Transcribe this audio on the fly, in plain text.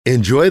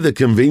Enjoy the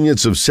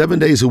convenience of 7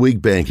 days a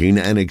week banking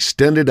and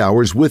extended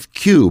hours with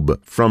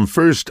Cube from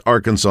First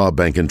Arkansas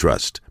Bank and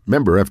Trust.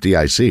 Member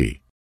FDIC.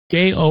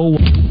 KO.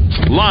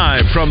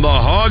 Live from the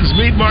Hogs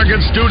Meat Market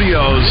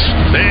Studios,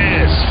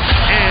 this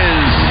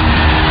is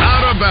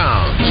Out of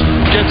Bounds.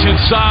 Gets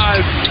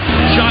inside.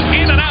 Shot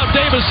in and out.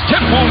 Davis.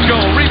 Tip won't go.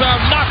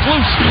 Rebound knocked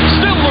loose.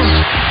 Still loose.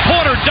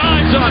 Porter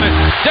dives on it.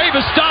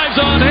 Davis dives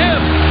on him.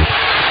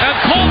 And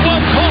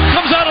Caldwell Pope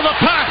comes out of the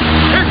pack.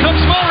 Here comes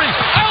Murray.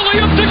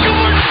 Alley-oop to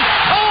Gordon.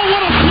 Oh,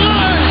 what a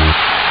play.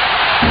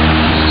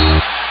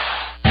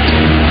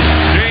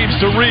 James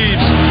to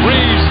Reeves.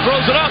 Reeves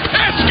throws it up.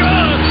 It's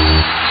good.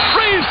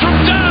 Reeves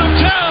from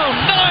downtown.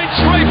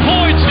 9 straight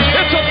points.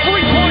 It's a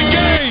 3-point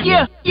game.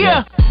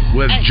 Yeah.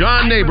 With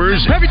John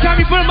Neighbors. Every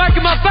time you put a mic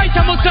in my face,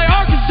 I'm going to say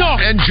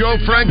Arkansas. And Joe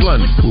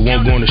Franklin. We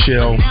won't go in the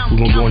shell. We're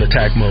going to go in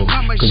attack mode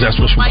because that's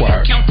what's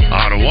required.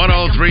 On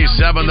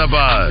 103.7 The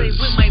Buzz.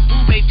 With my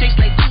boo babe, tastes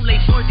like Kool-Aid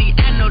for the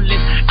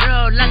analyst.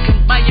 Girl, I can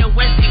buy your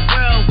Westie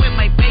world with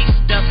my base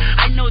stuff.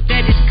 I know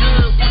that it's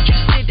good. Won't you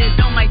sit it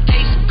on my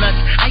taste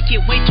buds? I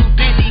get way too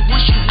petty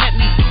once you let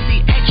me do the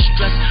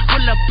extras.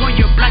 Pull up on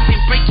your block and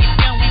break it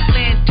down. We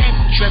playing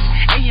Tetris.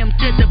 AM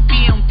to the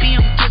PM,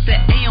 PM to the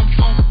AM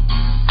phone.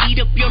 Eat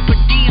up your per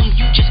diem,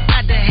 you just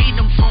gotta hate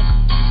them funk.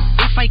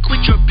 If I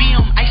quit your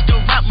BM, I still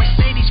rock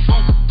Mercedes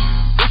funk.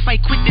 If I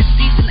quit this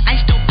season,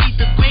 I still be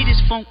the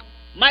greatest funk.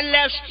 My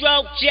left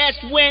stroke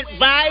just went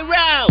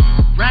viral.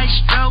 Right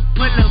stroke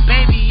put a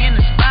baby in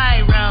a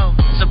spiral.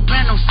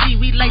 Soprano C,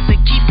 we like to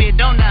keep it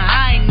on the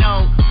high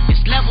note.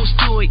 It's levels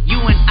to it, you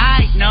and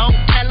I know.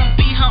 Tell them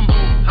be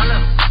humble.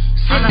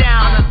 Sit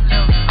down.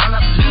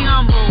 Be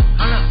humble.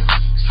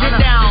 Sit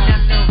down.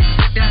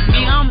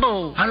 Be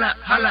humble.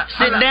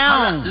 Sit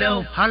down. Be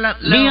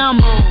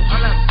humble.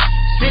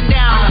 Sit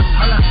down.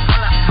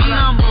 Be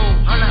humble.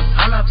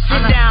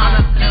 Sit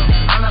down.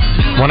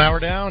 1 hour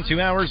down,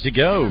 2 hours to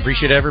go.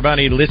 Appreciate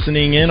everybody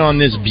listening in on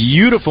this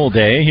beautiful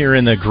day here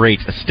in the great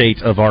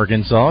state of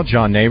Arkansas.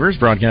 John Neighbors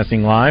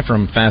broadcasting live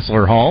from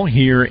Fassler Hall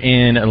here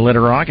in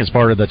Little Rock as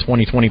part of the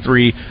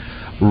 2023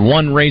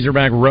 One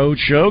Razorback Road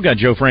Show. Got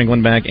Joe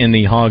Franklin back in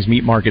the Hogs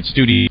Meat Market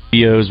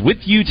Studios with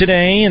you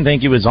today, and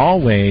thank you as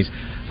always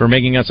for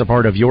making us a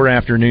part of your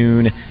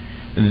afternoon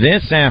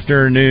this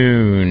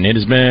afternoon. It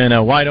has been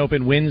a wide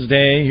open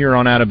Wednesday here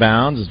on Out of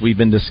Bounds as we've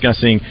been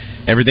discussing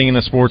everything in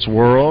the sports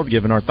world,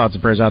 giving our thoughts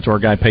and prayers out to our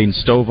guy Peyton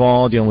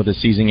Stovall, dealing with a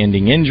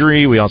season-ending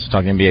injury. We also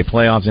talked NBA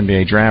playoffs,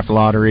 NBA draft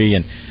lottery,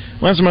 and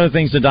we'll have some other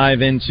things to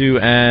dive into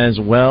as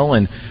well,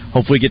 and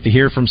hopefully get to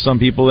hear from some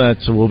people that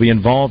will be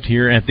involved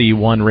here at the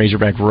One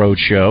Razorback Road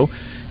Show.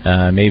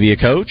 Maybe a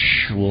coach,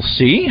 we'll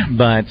see,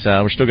 but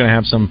we're still going to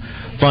have some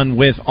fun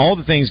with all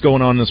the things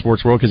going on in the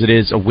sports world because it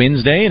is a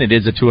Wednesday and it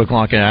is a 2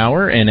 o'clock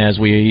hour, and as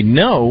we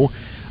know,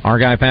 our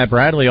guy Pat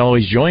Bradley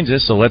always joins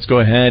us, so let's go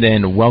ahead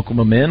and welcome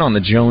him in on the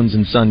Jones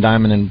 & Son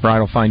Diamond and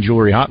Bridal Fine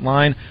Jewelry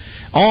Hotline.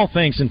 All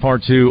thanks in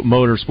part to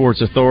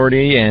Motorsports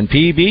Authority. And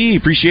PB,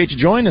 appreciate you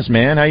joining us,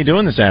 man. How you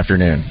doing this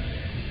afternoon?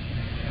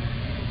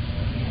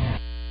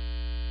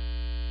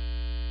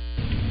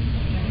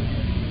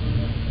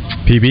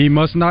 PB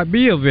must not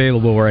be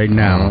available right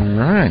now. All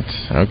right.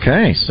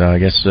 Okay. So I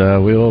guess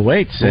we will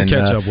wait. We'll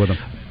catch up with him.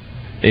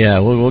 Yeah,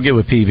 we'll get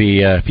with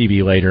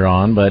PB later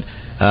on. But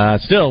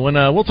still, when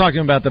we'll talk to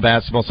him about the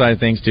basketball side of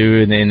things, too,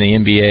 in the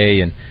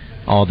NBA and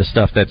all the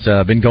stuff that's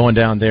been going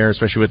down there,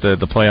 especially with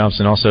the playoffs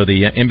and also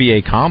the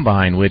NBA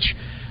Combine, which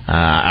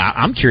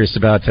I'm curious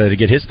about to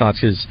get his thoughts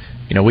because,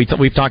 you know,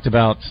 we've talked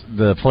about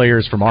the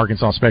players from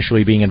Arkansas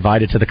especially being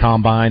invited to the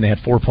Combine. They had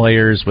 4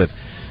 players with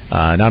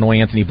not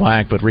only Anthony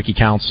Black, but Ricky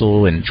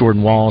Council and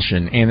Jordan Walsh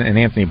and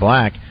Anthony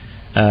Black,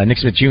 Nick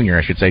Smith Jr.,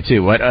 I should say,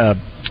 too. But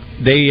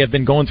they have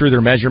been going through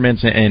their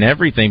measurements and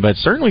everything, but it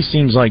certainly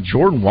seems like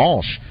Jordan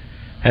Walsh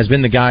has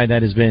been the guy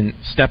that has been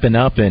stepping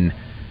up and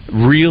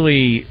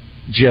really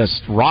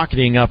just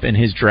rocketing up in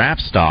his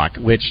draft stock,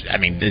 which, I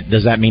mean,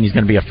 does that mean he's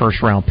going to be a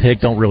first-round pick?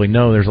 Don't really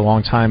know. There's a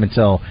long time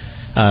until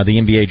the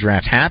NBA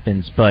draft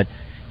happens, but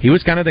he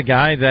was kind of the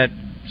guy that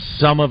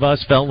some of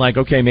us felt like,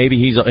 okay, maybe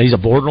he's a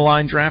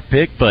borderline draft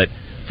pick, but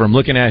from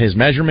looking at his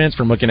measurements,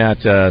 from looking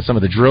at some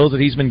of the drills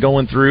that he's been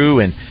going through,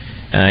 and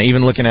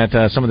even looking at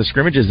some of the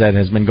scrimmages that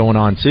has been going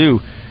on too,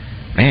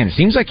 man, it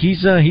seems like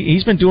he's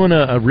been doing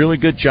a really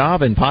good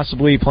job and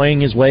possibly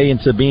playing his way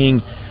into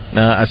being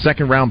a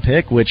second-round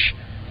pick, which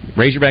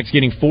Razorbacks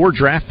getting 4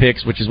 draft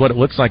picks, which is what it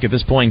looks like at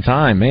this point in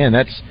time. Man,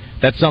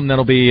 that's something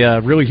that'll be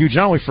really huge,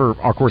 not only for,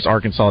 of course,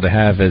 Arkansas to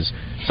have as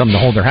something to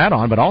hold their hat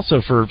on, but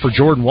also for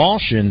Jordan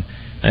Walsh and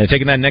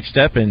taking that next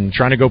step and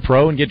trying to go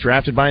pro and get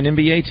drafted by an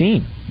NBA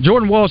team.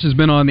 Jordan Walsh has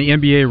been on the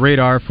NBA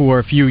radar for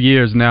a few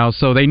years now,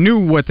 so they knew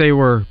what they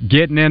were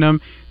getting in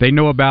him. They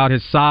know about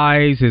his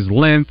size, his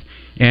length,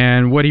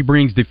 and what he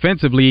brings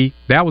defensively.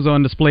 That was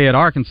on display at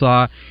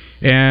Arkansas.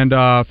 And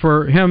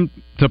for him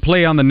to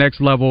play on the next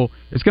level,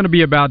 it's going to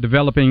be about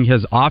developing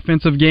his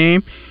offensive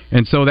game.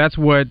 And so that's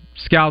what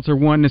scouts are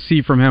wanting to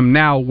see from him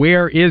now.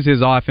 Where is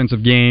his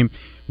offensive game,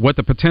 what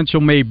the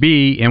potential may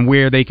be, and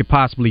where they could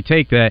possibly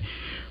take that.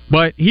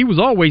 But he was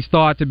always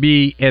thought to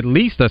be at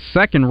least a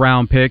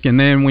second-round pick, and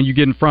then when you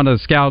get in front of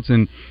the scouts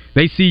and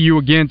they see you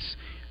against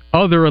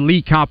other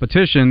elite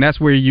competition, that's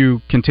where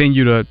you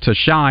continue to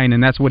shine,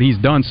 and that's what he's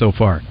done so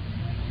far.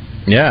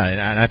 Yeah,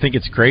 and I think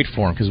it's great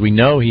for him because we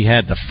know he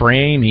had the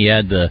frame, he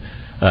had the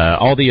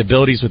all the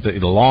abilities with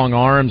the long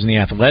arms and the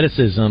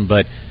athleticism,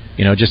 but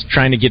just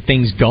trying to get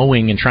things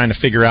going and trying to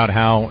figure out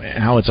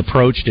how it's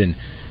approached and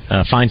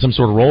find some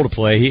sort of role to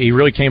play. He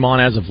really came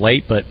on as of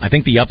late, but I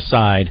think the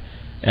upside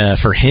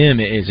for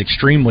him is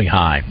extremely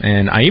high.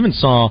 And I even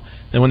saw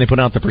that when they put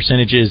out the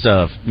percentages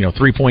of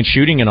 3-point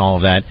shooting and all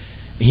of that,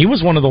 he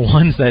was one of the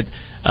ones that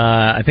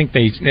I think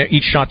they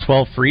each shot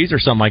 12 threes or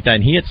something like that,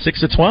 and he hit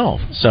 6 of 12.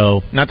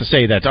 So not to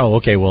say that,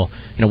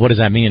 what does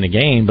that mean in a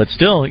game? But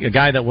still, a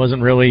guy that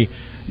wasn't really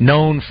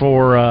known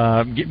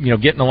for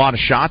getting a lot of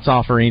shots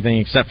off or anything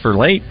except for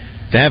late,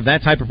 to have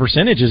that type of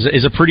percentage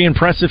is a pretty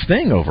impressive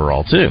thing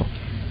overall too.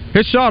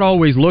 His shot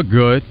always looked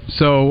good,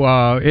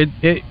 so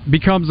it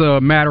becomes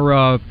a matter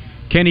of,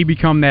 can he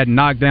become that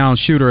knockdown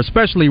shooter,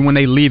 especially when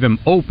they leave him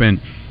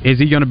open? Is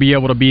he going to be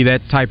able to be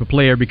that type of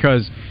player?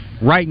 Because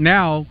right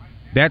now,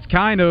 that's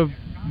kind of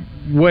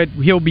what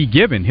he'll be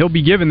given. He'll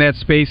be given that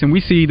space, and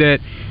we see that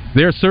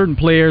there are certain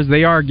players,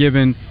 they are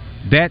given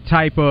that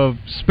type of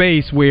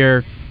space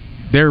where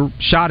their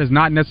shot is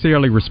not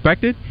necessarily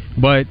respected,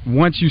 but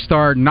once you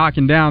start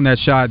knocking down that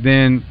shot,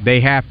 then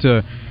they have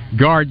to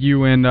guard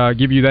you and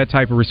give you that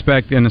type of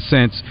respect in a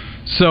sense.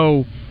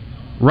 So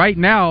right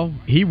now,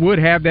 he would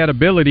have that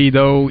ability,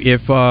 though,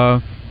 if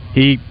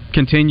he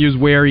continues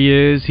where he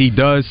is. He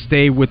does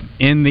stay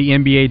within the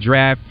NBA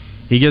draft.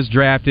 He gets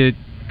drafted,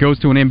 goes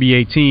to an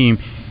NBA team.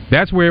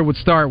 That's where it would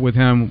start with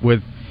him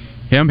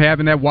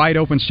having that wide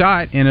open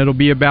shot, and it'll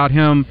be about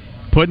him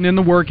putting in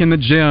the work in the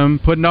gym,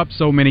 putting up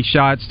so many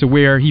shots to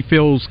where he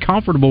feels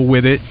comfortable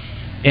with it,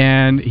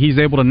 and he's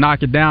able to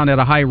knock it down at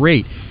a high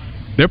rate.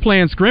 They're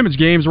playing scrimmage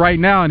games right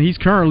now, and he's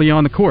currently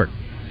on the court.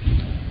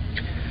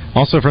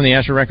 Also from the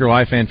Asher Record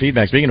Live fan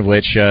feedback, speaking of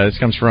which, this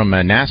comes from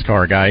a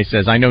NASCAR guy. He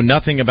says, I know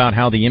nothing about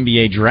how the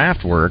NBA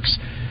draft works,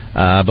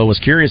 but was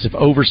curious if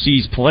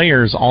overseas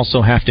players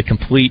also have to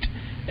complete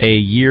a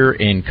year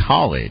in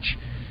college.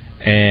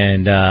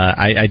 And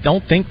I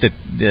don't think that,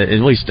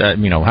 at least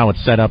how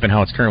it's set up and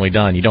how it's currently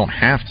done, you don't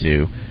have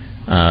to.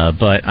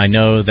 But I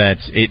know that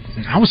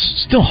I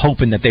was still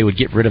hoping that they would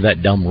get rid of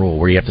that dumb rule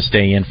where you have to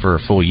stay in for a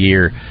full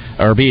year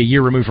or be a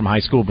year removed from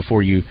high school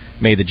before you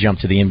made the jump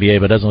to the NBA.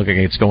 But it doesn't look like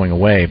it's going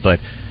away. But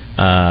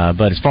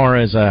as far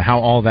as how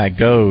all that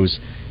goes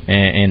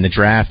and the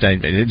draft,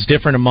 it's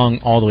different among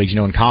all the leagues.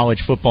 In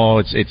college football,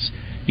 it's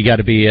you got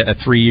to be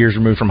 3 years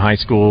removed from high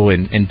school.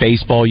 In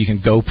baseball, you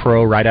can go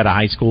pro right out of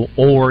high school,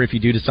 or if you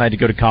do decide to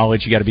go to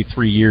college, you got to be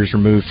 3 years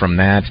removed from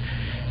that.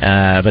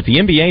 But the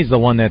NBA is the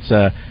one that's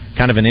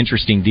kind of an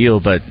interesting deal.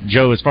 But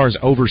Joe, as far as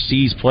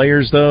overseas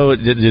players, though,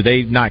 do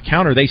they not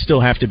count, or they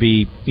still have to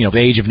be the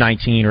age of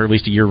 19 or at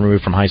least a year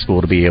removed from high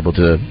school to be able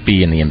to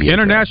be in the NBA?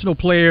 International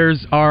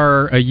players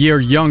are a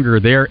year younger.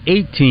 They're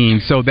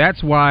 18, so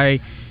that's why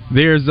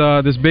there's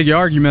this big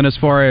argument as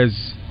far as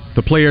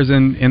the players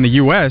in the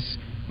U.S.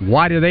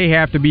 Why do they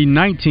have to be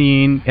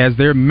 19 as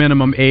their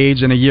minimum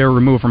age and a year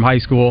removed from high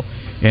school,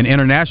 and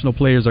international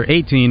players are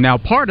 18? Now,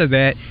 part of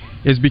that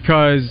is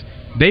because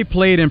they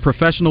played in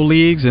professional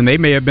leagues, and they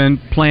may have been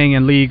playing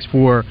in leagues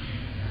for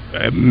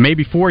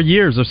maybe 4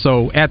 years or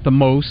so at the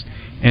most,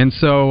 and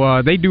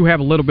so they do have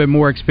a little bit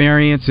more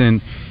experience,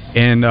 and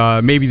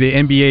maybe the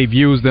NBA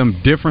views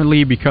them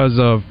differently because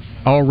of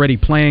already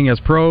playing as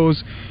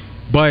pros,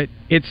 but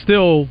it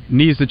still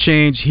needs to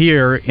change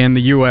here in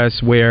the U.S.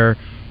 where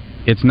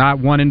it's not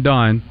one and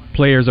done.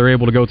 Players are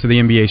able to go to the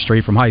NBA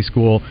straight from high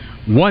school.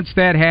 Once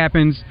that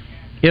happens,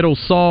 it'll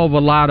solve a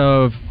lot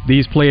of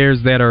these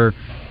players that are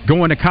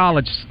going to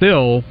college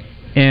still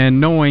and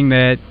knowing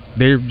that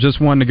they just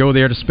wanting to go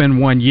there to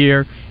spend 1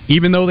 year,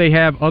 even though they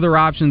have other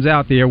options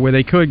out there where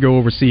they could go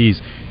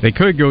overseas. They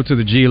could go to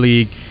the G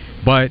League,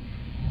 but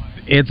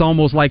it's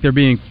almost like they're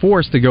being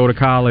forced to go to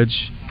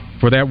college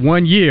for that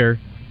 1 year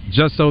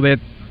just so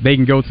that they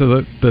can go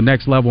to the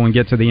next level and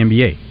get to the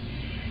NBA.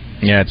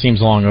 Yeah, it seems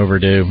long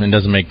overdue and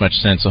doesn't make much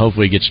sense, so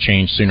hopefully it gets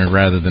changed sooner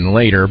rather than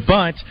later.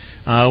 But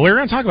we're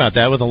going to talk about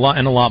that with a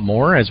lot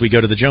more as we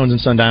go to the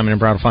Jones & Son Diamond and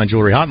Bridal Fine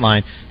Jewelry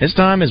Hotline. This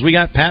time as we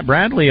got Pat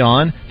Bradley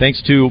on,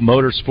 thanks to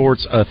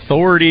Motorsports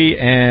Authority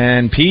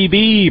and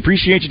PB.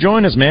 Appreciate you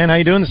joining us, man. How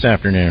you doing this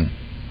afternoon?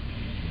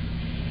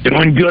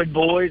 Doing good,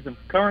 boys. I'm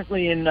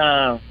currently in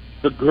the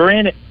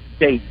Granite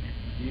State.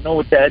 You know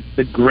what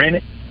the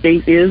Granite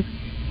State is?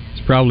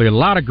 It's probably a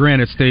lot of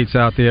Granite States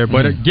out there,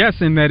 but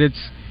guessing that it's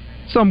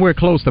somewhere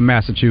close to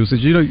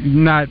Massachusetts.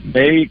 Not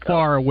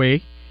far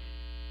away.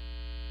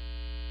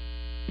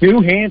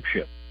 New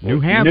Hampshire. New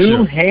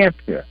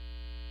Hampshire.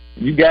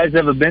 You guys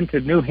ever been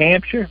to New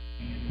Hampshire?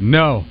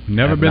 No,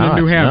 never been to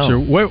New Hampshire.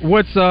 No.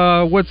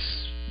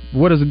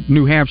 What does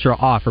New Hampshire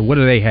offer? What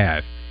do they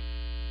have?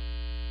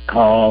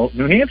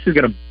 New Hampshire's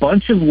got a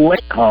bunch of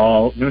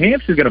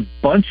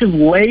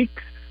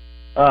lakes.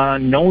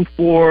 Known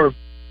for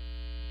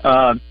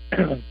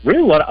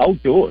really a lot of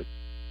outdoors.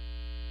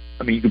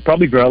 I mean, you could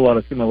probably draw a lot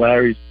of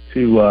similarities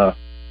to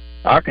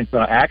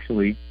Arkansas,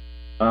 actually.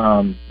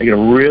 They got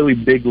a really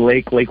big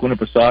Lake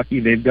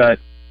Winnipesaukee. They've got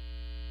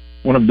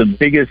one of the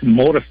biggest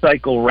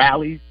motorcycle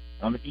rallies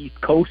on the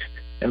East Coast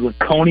in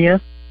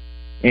Laconia.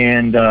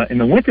 And in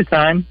the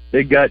wintertime,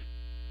 they got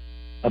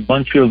a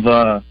bunch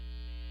of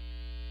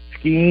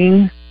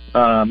skiing,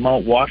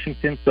 Mount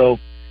Washington. So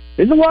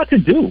there's a lot to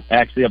do,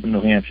 actually, up in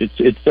New Hampshire.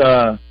 It's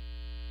not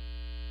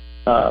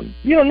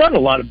a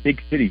lot of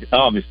big cities,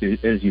 obviously,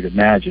 as you'd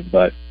imagine,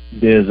 but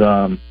there's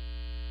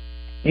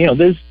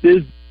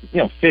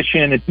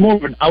fishing. It's more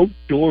of an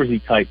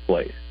outdoorsy type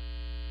place.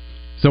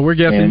 So we're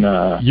guessing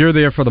you're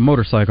there for the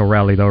motorcycle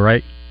rally, though,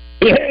 right?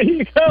 There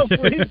you go,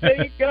 please.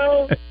 There you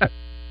go.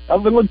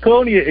 Up in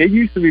Laconia, it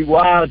used to be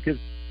wild because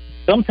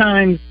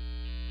sometimes,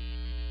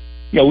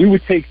 we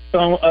would take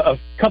a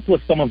couple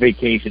of summer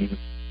vacations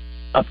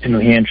up to New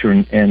Hampshire,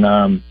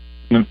 and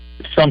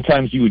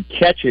sometimes you would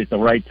catch it at the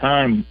right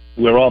time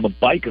where all the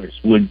bikers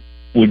would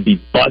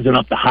be buzzing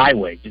up the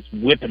highway, just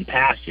whipping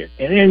past you.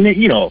 And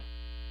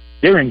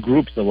they're in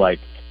groups of like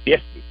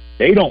 50.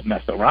 They don't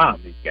mess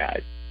around, these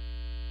guys.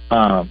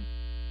 So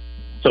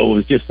it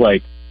was just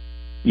like,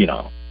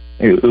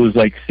 it was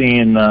like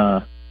seeing,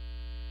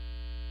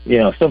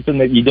 something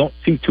that you don't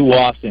see too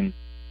often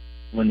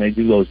when they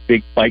do those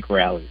big bike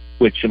rallies,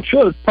 which I'm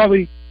sure it's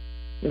probably,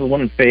 the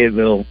one in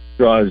Fayetteville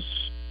draws,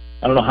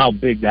 I don't know how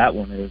big that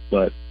one is,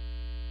 but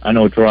I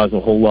know it draws a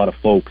whole lot of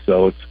folks,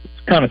 so it's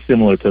kind of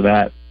similar to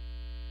that.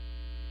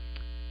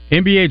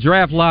 NBA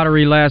draft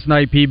lottery last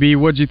night, PB.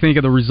 What did you think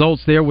of the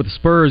results there with the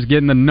Spurs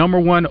getting the number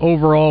 1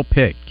 overall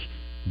pick,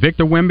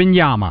 Victor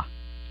Wembanyama?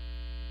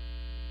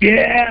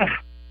 Yeah.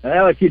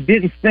 Well, if you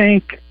didn't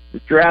think the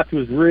draft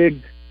was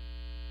rigged,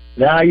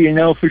 now you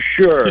know for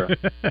sure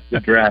the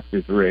draft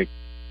is rigged.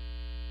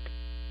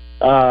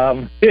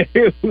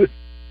 It was.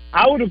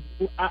 I would have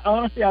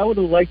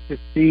liked to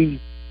see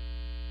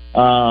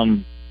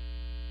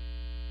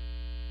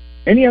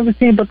any other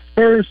team but the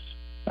Spurs.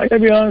 I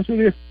gotta be honest with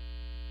you.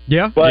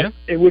 Yeah, but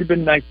it would have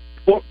been nice.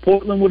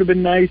 Portland would have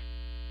been nice.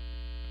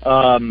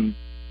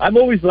 I've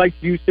always liked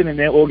Houston and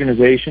their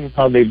organization,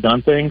 how they've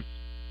done things.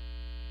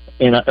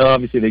 And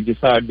obviously they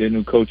just hired their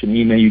new coach in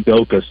Ime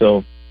Udoka,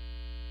 so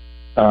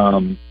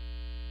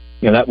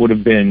that would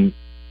have been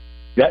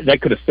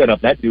that could have set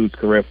up that dude's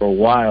career for a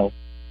while.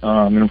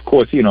 And of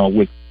course,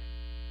 with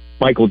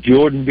Michael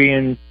Jordan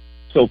being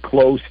so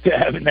close to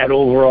having that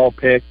overall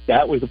pick,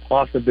 that was a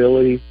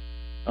possibility.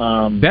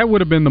 That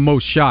would have been the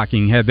most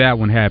shocking had that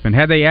one happened.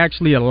 Had they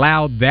actually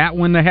allowed that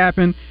one to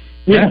happen,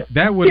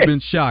 that would have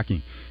been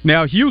shocking.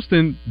 Now,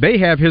 Houston, they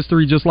have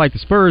history just like the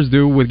Spurs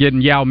do with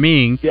getting Yao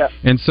Ming,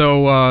 and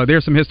so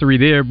there's some history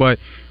there. But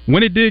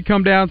when it did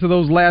come down to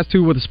those last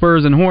two with the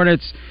Spurs and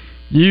Hornets,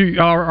 you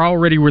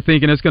already were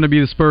thinking it's going to be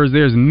the Spurs.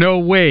 There's no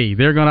way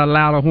they're going to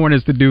allow the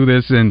Hornets to do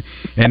this and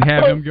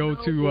have them go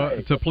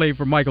to play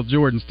for Michael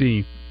Jordan's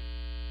team.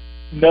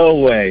 No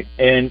way.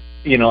 And,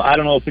 I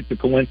don't know if it's a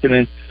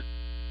coincidence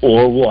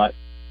or what.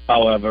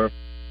 However,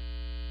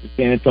 the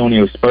San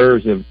Antonio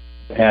Spurs have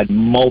had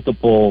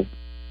multiple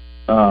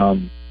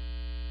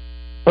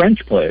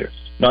French players,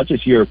 not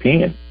just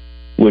European,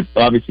 with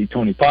obviously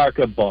Tony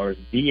Parker, Boris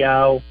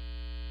Diaw.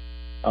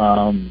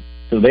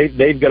 So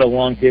they've got a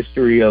long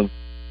history of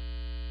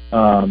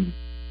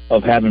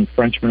having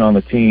Frenchmen on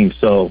the team.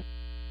 So,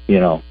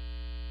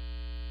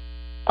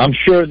 I'm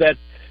sure that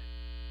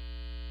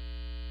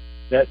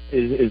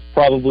is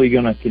probably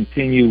going to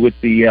continue with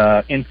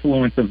the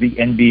influence of the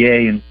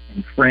NBA in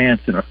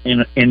France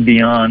and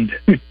beyond.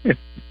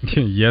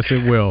 Yes,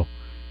 it will.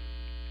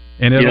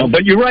 And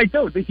but you're right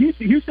though.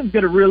 Houston's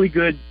got a really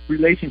good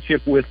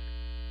relationship with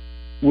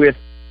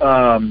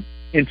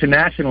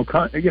international,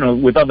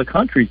 with other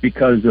countries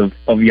because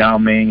of Yao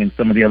Ming and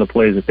some of the other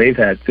players that they've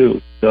had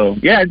too. So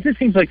yeah, it just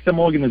seems like some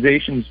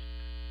organizations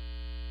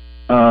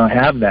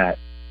have that.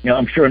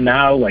 I'm sure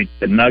now, like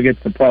the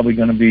Nuggets are probably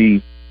going to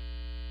be.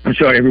 I'm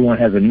sure everyone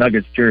has a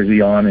Nuggets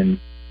jersey on. And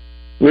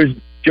where's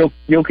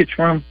Jokic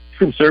from?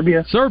 From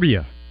Serbia?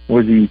 Serbia.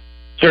 Or is he?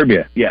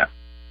 Serbia, yeah.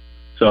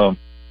 So,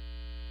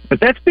 but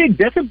that's big.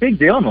 That's a big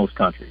deal in those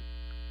countries.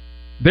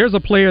 There's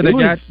a player that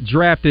got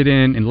drafted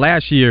in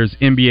last year's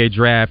NBA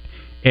draft,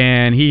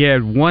 and he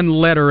had one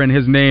letter in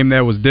his name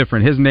that was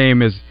different. His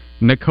name is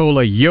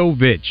Nikola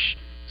Jovic.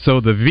 So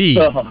the V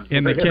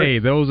and the K,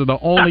 those are the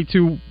only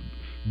two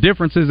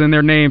differences in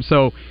their name.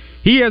 So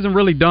he hasn't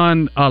really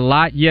done a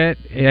lot yet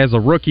as a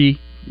rookie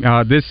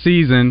this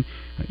season.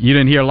 You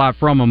didn't hear a lot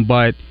from him,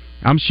 but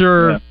I'm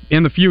sure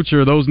in the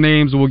future those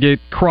names will get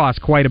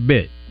crossed quite a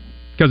bit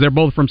because they're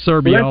both from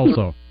Serbia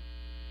also.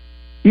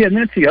 Yeah, and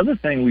that's the other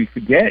thing we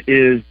forget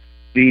is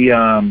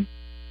the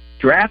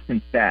draft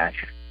and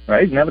stash,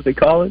 right? Isn't that what they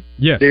call it?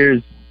 Yes.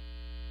 There's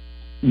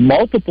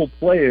multiple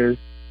players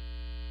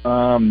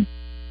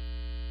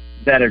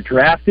that are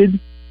drafted,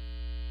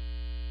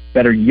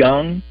 that are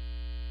young,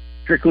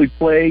 strictly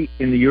play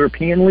in the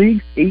European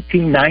leagues,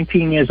 18,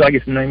 19 years, I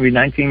guess maybe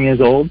 19 years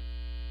old,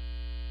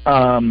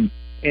 and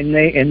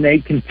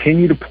they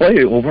continue to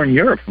play over in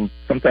Europe for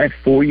sometimes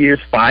 4 years,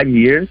 5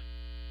 years.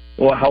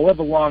 or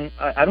however long.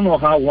 I don't know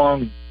how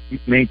long you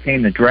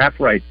maintain the draft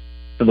rights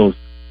to those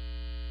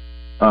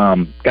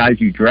guys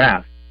you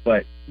draft,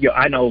 but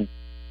I know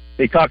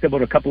they talked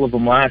about a couple of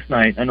them last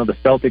night. I know the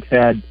Celtics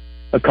had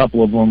a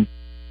couple of them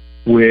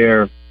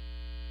where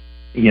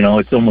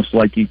it's almost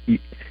like you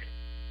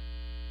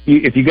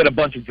if you get a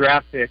bunch of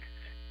draft picks,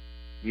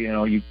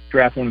 you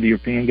draft one of the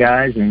European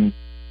guys and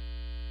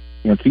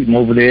keep them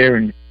over there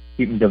and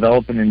keep them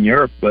developing in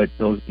Europe, but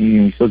those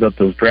you still got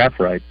those draft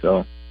rights.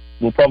 So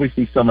we'll probably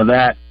see some of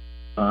that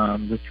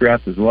this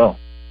draft as well.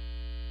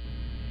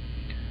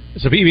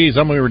 So PB,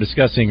 something we were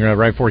discussing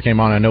right before it came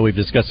on. I know we've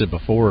discussed it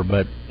before,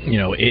 but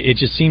it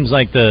just seems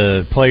like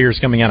the players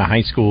coming out of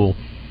high school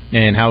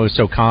and how it was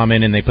so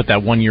common, and they put that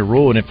 1-year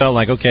rule, and it felt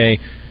like, okay,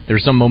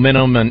 there's some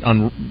momentum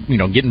on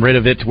getting rid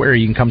of it to where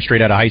you can come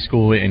straight out of high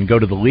school and go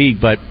to the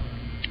league. But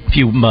a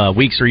few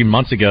weeks or even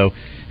months ago,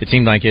 it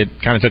seemed like it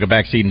kind of took a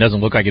backseat and doesn't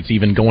look like it's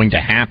even going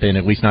to happen,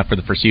 at least not for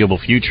the foreseeable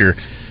future.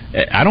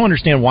 I don't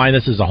understand why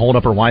this is a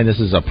holdup or why this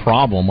is a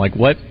problem. Like,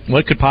 what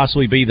could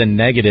possibly be the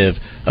negative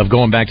of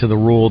going back to the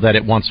rule that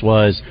it once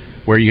was,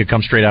 where you could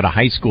come straight out of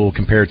high school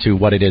compared to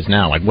what it is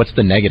now? Like, what's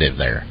the negative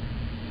there?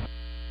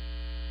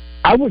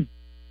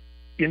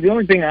 The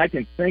only thing I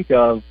can think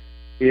of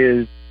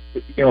is,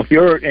 if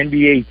you're an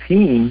NBA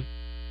team,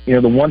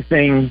 the one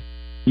thing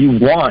you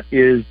want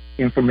is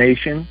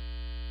information,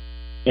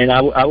 and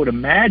I would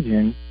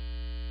imagine,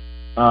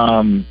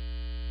 they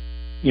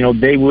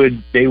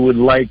would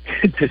like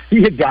to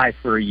see a guy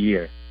for a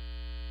year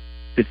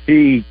to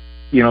see,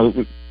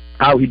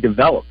 how he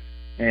develops,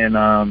 and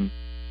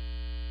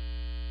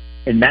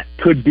that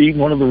could be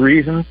one of the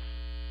reasons,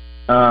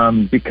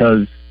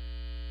 because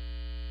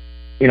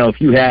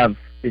if you have,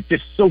 it's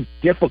just so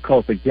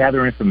difficult to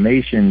gather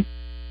information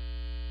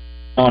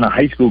on a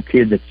high school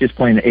kid that's just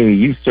playing the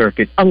AAU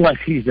circuit, unless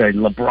he's a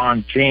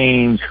LeBron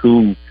James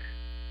who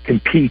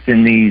competes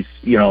in these,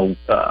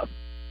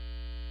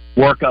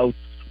 workouts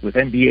with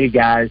NBA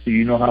guys, so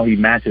how he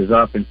matches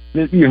up. And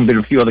there's even been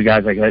a few other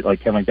guys like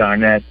Kevin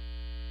Garnett,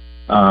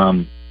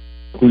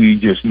 who you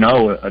just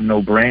know are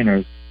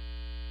no-brainers.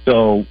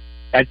 So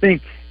I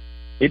think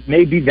it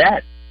may be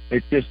that.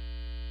 It's just,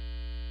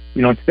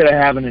 instead of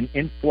having an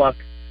influx.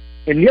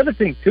 And the other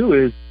thing, too,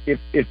 is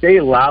if they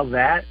allow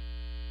that,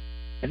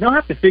 and they'll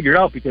have to figure it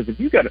out, because if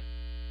you got,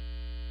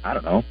 I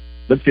don't know,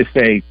 let's just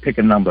say, pick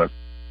a number,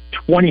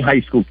 20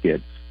 high school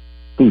kids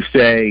who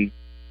say,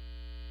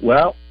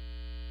 well,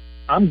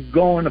 I'm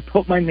going to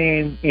put my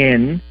name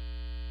in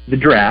the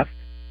draft,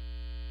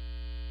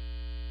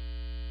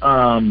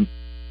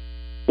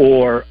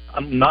 or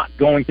I'm not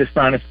going to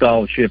sign a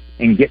scholarship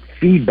and get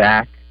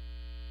feedback.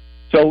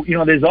 So,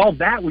 there's all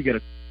that we got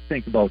to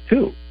think about,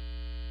 too,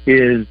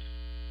 is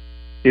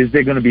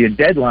there going to be a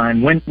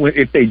deadline when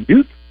if they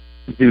do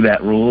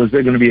that rule? Is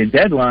there going to be a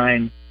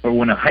deadline, or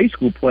when a high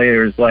school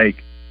player is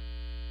like,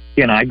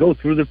 can I go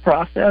through the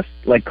process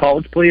like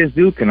college players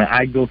do? Can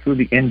I go through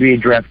the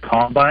NBA draft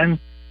combine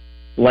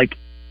like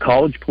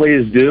college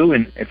players do?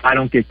 And if I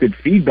don't get good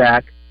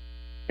feedback,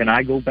 can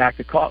I go back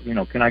to college?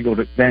 Can I go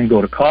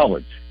to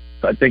college?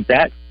 So I think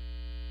that,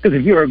 because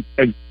if you're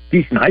a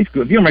decent high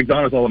school, if you're a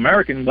McDonald's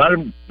All-American,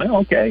 well,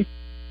 okay,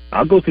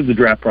 I'll go through the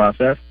draft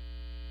process.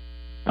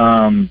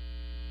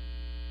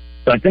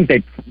 So I think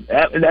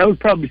that would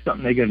probably be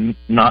something they could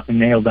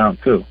nail down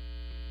too.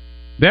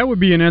 That would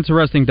be an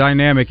interesting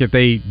dynamic if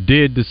they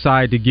did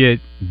decide to get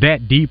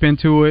that deep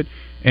into it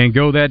and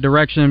go that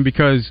direction,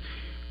 because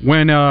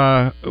when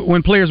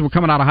players were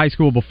coming out of high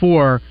school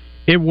before,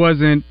 it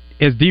wasn't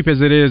as deep as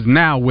it is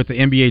now with the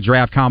NBA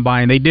draft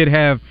combine. They did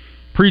have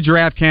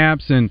pre-draft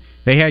camps and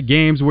they had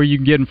games where you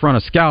can get in front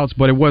of scouts,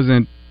 but it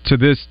wasn't to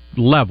this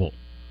level.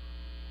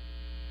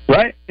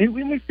 Right, and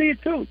we see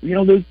it too.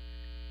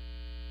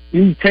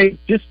 You take,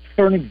 just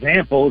for an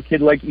example, a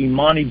kid like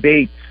Imani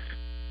Bates,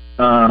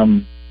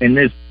 and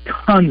there's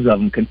tons of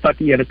them.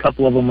 Kentucky had a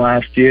couple of them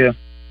last year,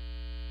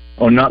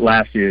 or not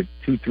last year,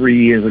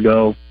 2-3 years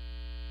ago,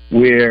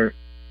 where,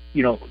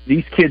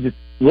 these kids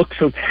look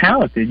so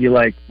talented, you're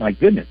like, my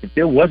goodness, if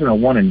there wasn't a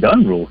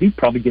one-and-done rule, he'd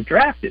probably get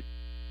drafted.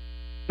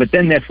 But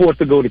then they're forced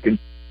to go to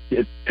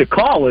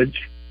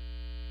college,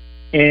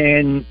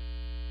 and,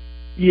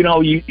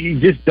 you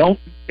just don't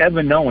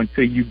ever know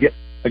until you get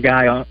a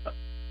guy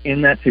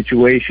in that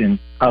situation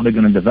how they're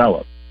going to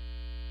develop.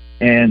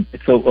 And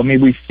so,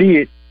 we see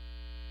it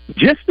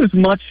just as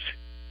much.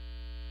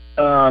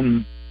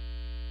 I'd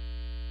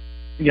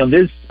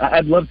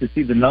love to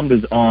see the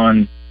numbers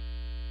on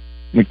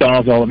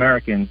McDonald's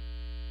All-Americans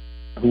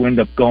who end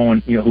up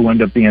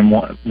being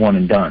one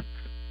and done.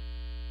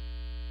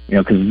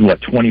 Because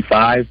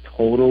 25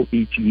 total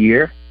each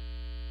year,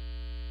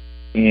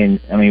 and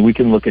we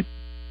can look at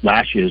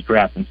last year's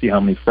draft and see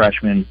how many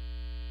freshmen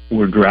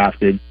were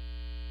drafted.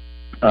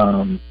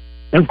 And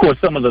of course,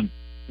 some of the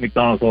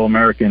McDonald's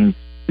All-Americans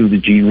do the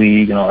G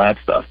League and all that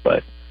stuff,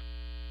 but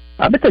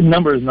I bet the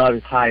number is not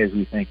as high as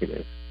we think it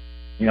is.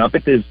 I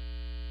bet there's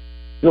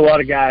a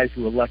lot of guys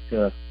who elect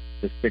to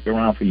stick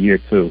around for year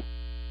two.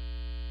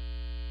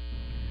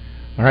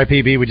 All right,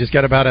 PB, we just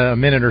got about a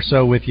minute or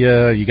so with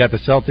you. You got the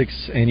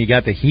Celtics and you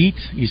got the Heat,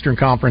 Eastern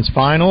Conference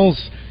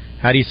Finals.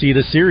 How do you see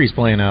this series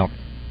playing out?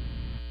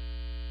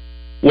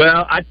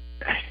 Well,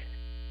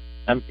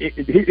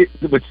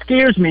 what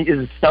scares me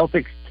is the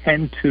Celtics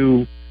tend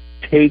to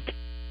take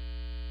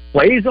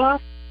plays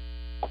off,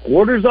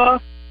 quarters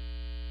off,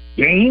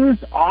 games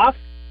off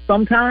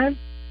sometimes,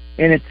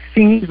 and it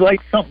seems like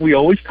something we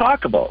always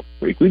talk about.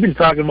 We've been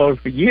talking about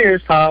it for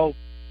years, or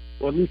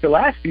at least the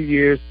last few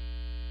years,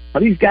 how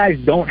these guys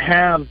don't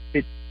have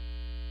it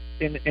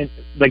in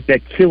like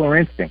that killer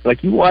instinct.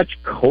 Like you watch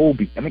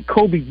Kobe. I mean,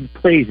 Kobe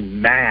plays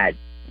mad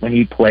when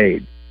he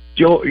played.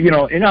 Joe,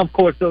 and of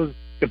course those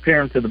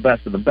compare him to the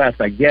best of the best.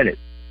 I get it,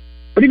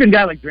 but even a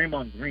guy like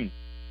Draymond Green,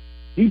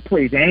 he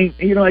plays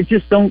angry. I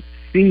just don't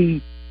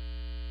see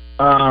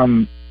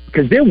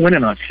because they're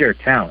winning on sheer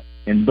talent.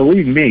 And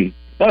believe me,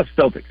 us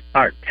Celtics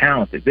are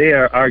talented. They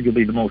are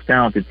arguably the most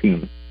talented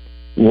team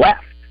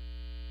left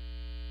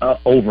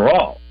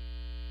overall.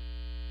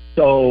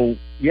 So,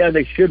 yeah,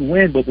 they should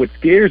win, but what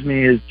scares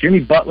me is Jimmy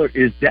Butler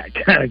is that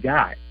kind of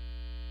guy.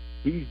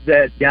 He's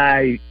that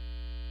guy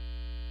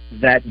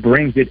that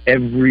brings it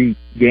every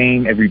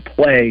game, every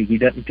play. He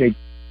doesn't take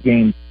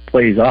game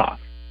plays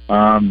off.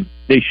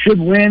 They should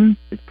win.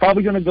 It's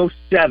probably going to go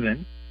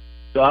 7.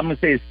 So I'm going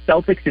to say it's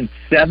Celtics in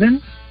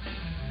 7.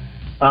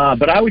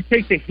 But I would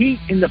take the Heat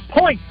in the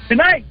points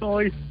tonight,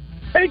 boys.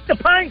 Take the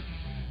points.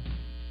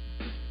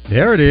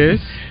 There it is.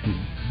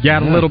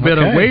 Got a little bit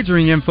of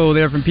wagering info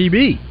there from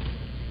PB.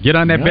 Get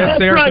on that best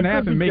there can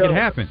happen, make it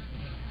happen.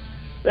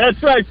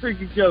 That's right,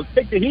 Freaky Joe.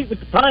 Take the Heat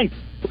with the pints.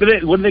 What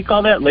do they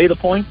call that? Lay the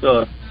points?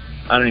 I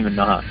don't even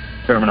know how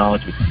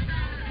terminology.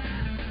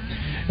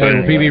 Hey,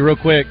 well, PB,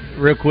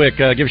 real quick,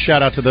 give a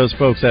shout out to those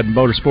folks at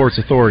Motorsports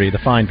Authority, the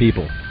fine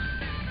people.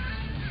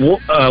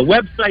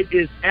 Website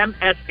is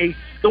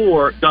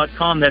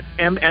msastore.com. That's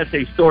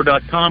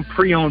msastore.com.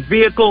 Pre-owned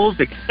vehicles,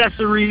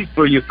 accessories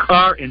for your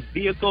car and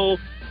vehicle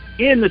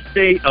in the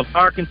state of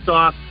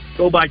Arkansas.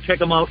 Go by, check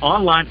them out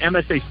online,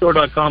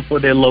 msastore.com for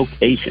their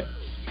location.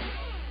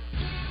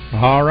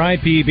 All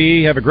right,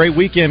 PB. Have a great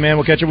weekend, man.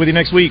 We'll catch up with you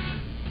next week.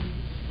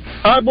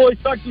 All right, boys.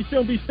 Talk to you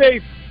soon. Be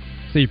safe.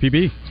 See you,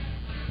 PB.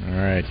 All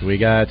right, we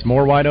got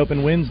more Wide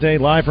Open Wednesday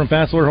live from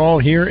Fassler Hall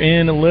here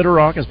in Little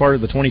Rock as part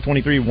of the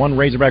 2023 One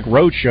Razorback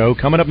Road Show.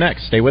 Coming up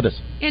next. Stay with us.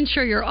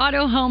 Insure your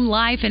auto, home,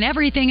 life, and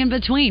everything in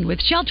between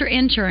with Shelter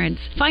Insurance.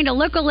 Find a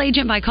local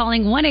agent by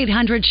calling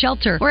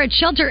 1-800-SHELTER or at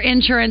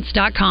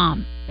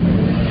shelterinsurance.com.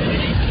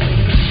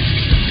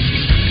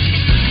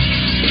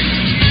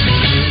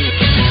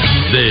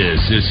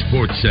 This is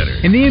Sports Center.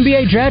 In the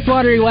NBA Draft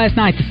Lottery last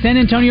night, the San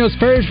Antonio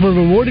Spurs were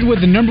rewarded with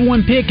the number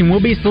 1 pick and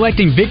will be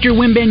selecting Victor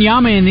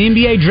Wembanyama in the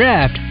NBA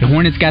Draft. The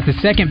Hornets got the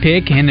 2nd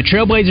pick and the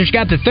Trailblazers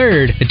got the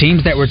 3rd. The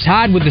teams that were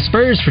tied with the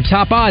Spurs for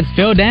top odds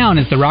fell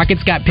down as the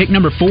Rockets got pick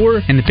number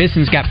 4 and the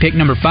Pistons got pick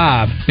number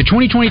 5. The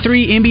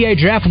 2023 NBA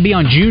Draft will be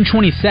on June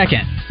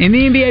 22nd. In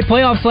the NBA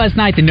playoffs last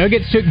night, the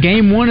Nuggets took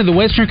Game 1 of the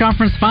Western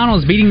Conference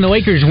Finals, beating the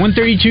Lakers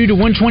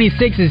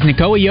 132-126 as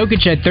Nikola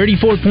Jokic had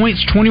 34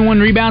 points, 21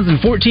 rebounds, and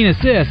 14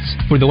 assists.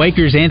 For the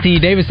Lakers, Anthony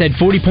Davis had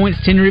 40 points,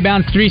 10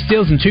 rebounds, 3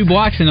 steals, and 2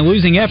 blocks in a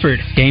losing effort.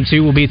 Game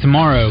 2 will be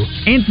tomorrow.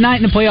 And tonight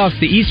in the playoffs,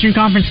 the Eastern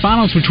Conference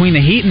Finals between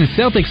the Heat and the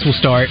Celtics will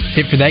start.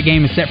 Tip for that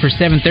game is set for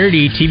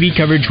 7:30. TV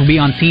coverage will be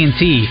on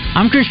TNT.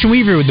 I'm Christian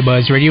Weaver with the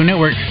Buzz Radio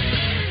Network.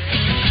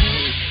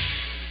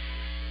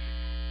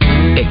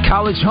 At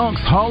College Hunks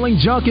Hauling,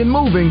 Junk, and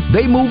Moving,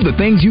 they move the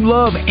things you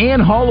love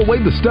and haul away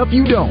the stuff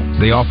you don't.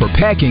 They offer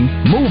packing,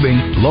 moving,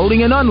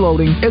 loading, and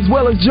unloading, as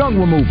well as junk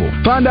removal.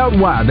 Find out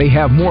why they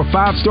have more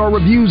 5-star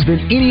reviews than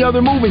any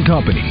other moving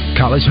company.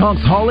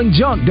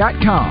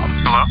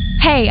 CollegeHunksHaulingJunk.com. Hello?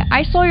 Hey,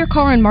 I saw your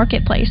car in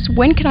Marketplace.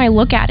 When can I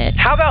look at it?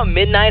 How about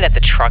midnight at the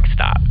truck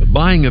stop?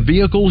 Buying a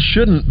vehicle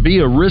shouldn't be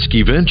a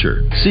risky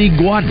venture. See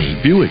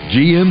Gwatney Buick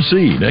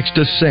GMC next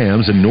to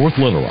Sam's in North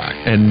Little Rock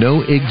and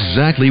know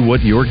exactly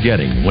what you're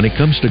getting when it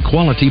comes to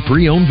quality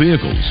pre-owned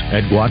vehicles.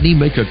 At Gwatney,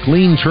 make a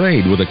clean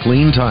trade with a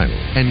clean title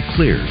and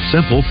clear,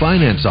 simple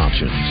finance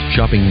options.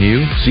 Shopping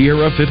new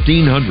Sierra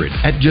 1500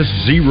 at just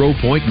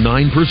 0.9%.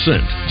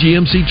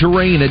 GMC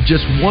Terrain at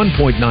just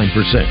 1.9%.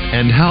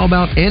 And how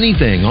about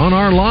anything on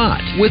our lot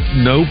with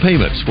no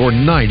payments for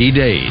 90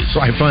 days?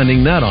 Try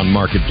finding that on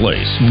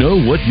Marketplace. Know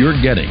what you're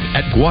getting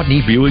at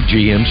Gwatney Buick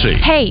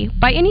GMC. Hey,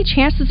 by any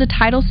chance does the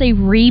title say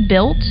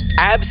rebuilt?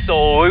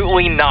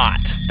 Absolutely not.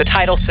 The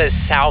title says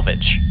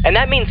salvage, and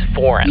that means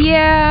foreign.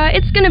 Yeah,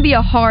 it's going to be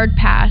a hard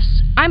pass.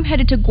 I'm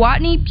headed to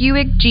Gwatney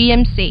Buick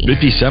GMC.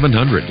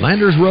 5700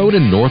 Landers Road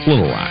in North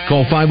Little Rock.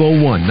 Call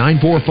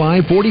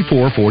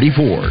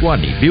 501-945-4444.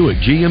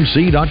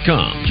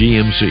 GwatneyBuickGMC.com.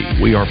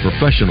 GMC, we are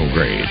professional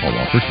grade. All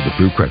offers with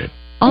approved credit.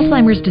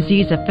 Alzheimer's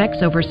disease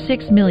affects over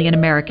 6 million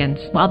Americans.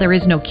 While there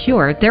is no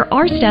cure, there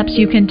are steps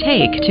you can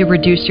take to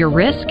reduce your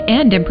risk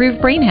and improve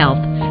brain health.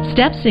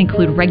 Steps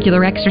include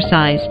regular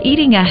exercise,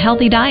 eating a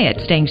healthy diet,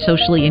 staying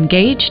socially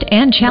engaged,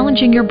 and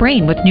challenging your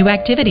brain with new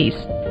activities.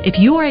 If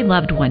you or a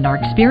loved one are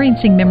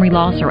experiencing memory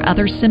loss or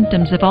other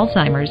symptoms of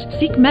Alzheimer's,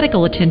 seek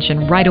medical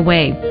attention right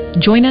away.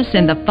 Join us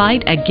in the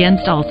fight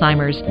against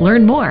Alzheimer's.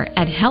 Learn more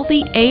at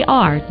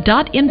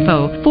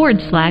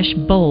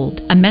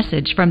healthyar.info/bold. A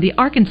message from the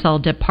Arkansas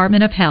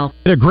Department of Health.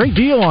 Get a great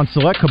deal on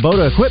select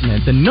Kubota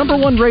equipment, the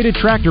 #1 rated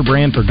tractor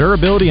brand for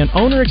durability and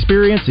owner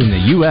experience in the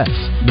U.S.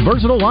 The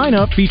versatile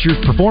lineup features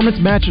performance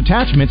match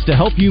attachments to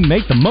help you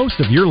make the most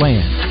of your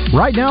land.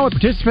 Right now at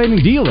participating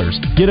dealers,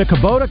 get a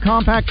Kubota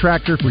compact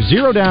tractor for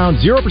 0 down,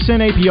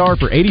 0% APR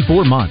for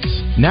 84 months.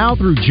 Now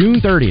through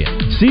June 30th.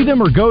 See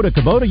them or go to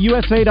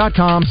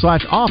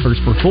KubotaUSA.com/offers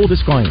for full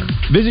disclaimer.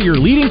 Visit your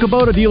leading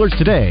Kubota dealers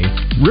today.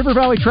 River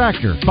Valley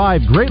Tractor,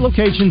 5 great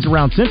locations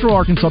around Central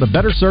Arkansas to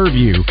better serve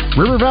you.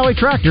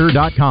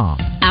 RiverValleyTractor.com.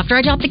 After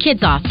I drop the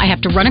kids off, I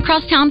have to run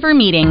across town for a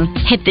meeting,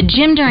 hit the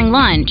gym during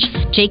lunch.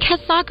 Jake has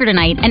soccer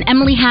tonight, and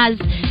Emily has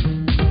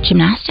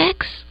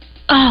gymnastics?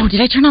 Oh,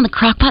 did I turn on the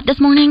crock pot this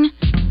morning?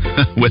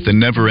 With a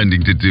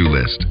never-ending to-do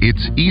list,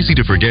 it's easy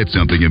to forget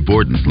something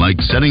important,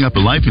 like setting up a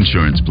life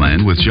insurance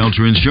plan with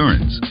Shelter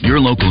Insurance. Your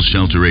local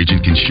Shelter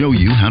agent can show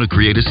you how to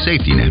create a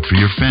safety net for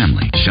your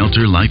family.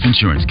 Shelter Life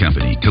Insurance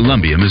Company,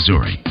 Columbia,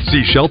 Missouri.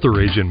 See Shelter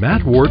agent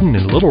Matt Warden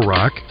in Little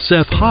Rock,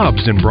 Seth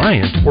Hobbs in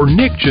Bryant, or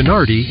Nick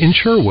Gennardi in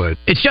Sherwood.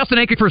 It's Justin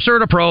Aker for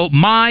CertaPro,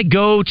 my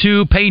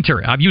go-to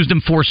painter. I've used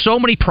them for so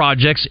many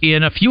projects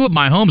in a few of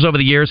my homes over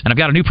the years, and I've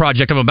got a new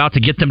project I'm about to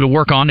get them to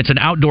work on. It's an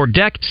outdoor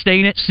deck.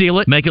 Stain it, seal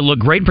it, make it look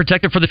great and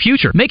protect it for the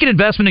future. Make an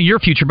investment in your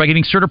future by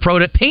getting CertaPro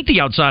to paint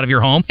the outside of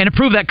your home and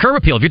improve that curb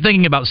appeal. If you're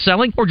thinking about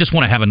selling or just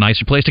want to have a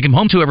nicer place to come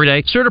home to every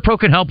day, CertaPro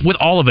can help with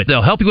all of it.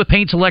 They'll help you with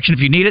paint selection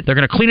if you need it. They're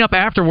going to clean up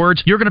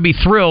afterwards. You're going to be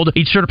thrilled.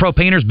 Each CertaPro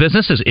painter's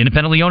business is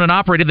independently owned and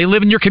operated. They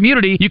live in your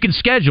community. You can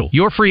schedule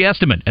your free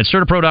estimate at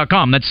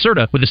CertaPro.com. That's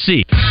Certa with a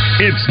C.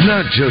 It's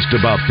not just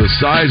about the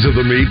size of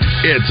the meat,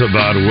 it's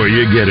about where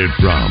you get it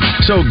from.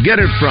 So get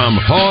it from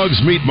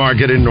Hogs Meat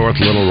Market in North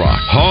Little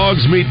Rock.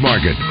 Hogs Meat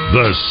Market,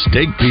 the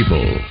steak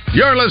people.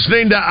 You're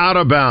listening to Out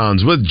of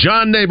Bounds with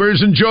John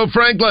Neighbors and Joe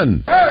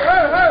Franklin.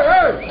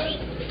 Hey!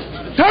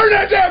 Turn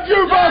that damn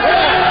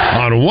jukebox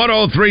on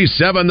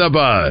 103.7 The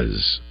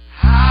Buzz.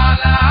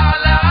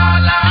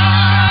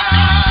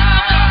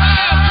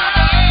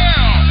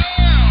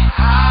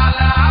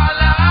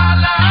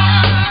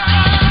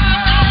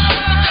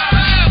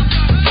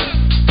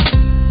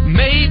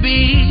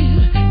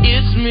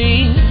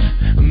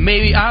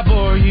 Maybe I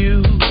bore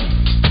you.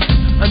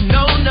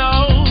 No,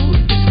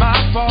 it's my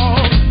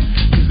fault,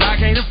 'cause I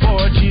can't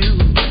afford you.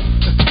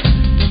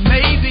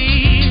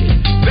 Maybe,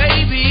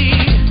 baby,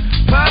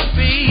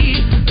 Puffy,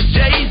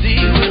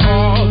 Jay-Z would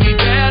all be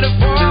better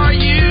for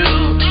you.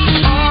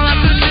 All I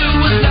could do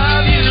was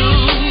love you.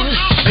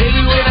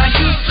 Baby, when I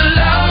used to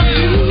love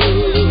you,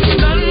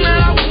 nothing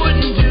that I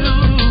wouldn't do.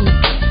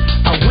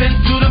 I went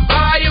through the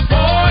fire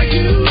for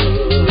you.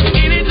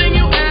 Anything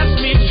you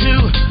asked me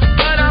to,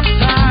 but I'm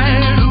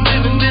tired of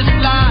living this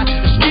lie.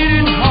 It's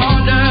getting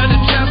harder to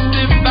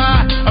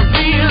justify. I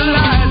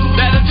realize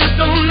that I just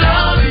don't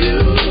love you,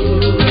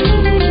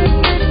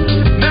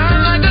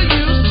 not like I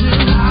used to.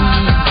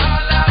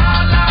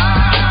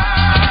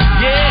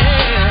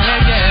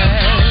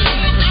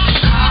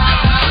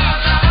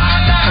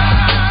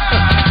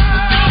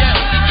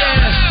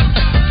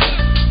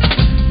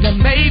 Now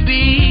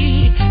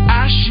maybe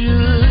I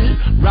should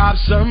rob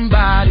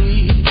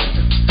somebody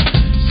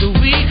so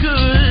we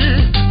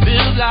could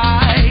feel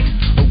like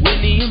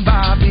Whitney and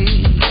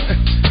Bobby.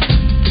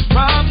 It's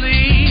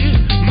probably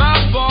my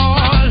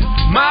fault,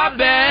 my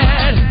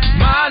bad,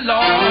 my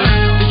Lord,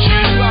 that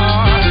you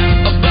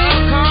are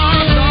above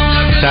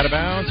cars. It's Out of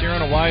Bounds here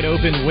on a wide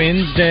open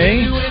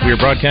Wednesday. We are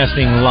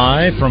broadcasting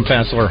live from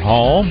Fassler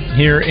Hall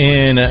here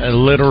in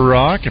Little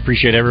Rock.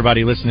 Appreciate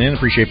everybody listening in.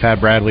 Appreciate Pat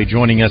Bradley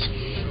joining us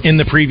in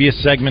the previous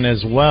segment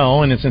as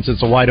well. And since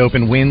it's a wide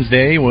open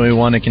Wednesday, we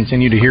want to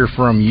continue to hear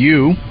from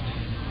you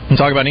and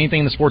talk about anything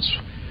in the sports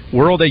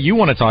world that you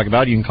want to talk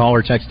about. You can call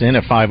or text in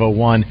at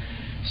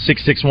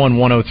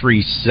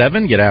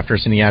 501-661-1037. Get after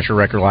us in the Asher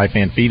Record Live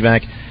fan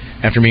feedback.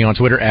 After me on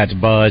Twitter at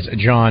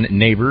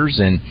BuzzJohnNeighbors.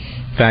 And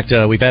in fact,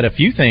 we've had a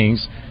few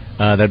things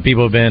that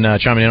people have been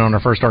chiming in on our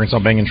First Arkansas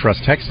Bank and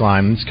Trust text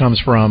line. This comes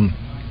from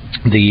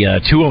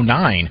the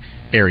 209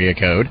 area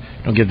code.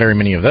 Don't get very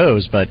many of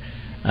those, but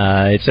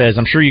it says,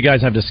 I'm sure you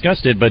guys have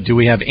discussed it, but do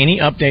we have any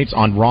updates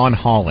on Ron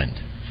Holland?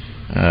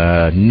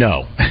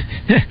 No.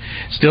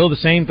 Still the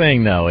same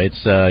thing, though.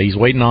 It's he's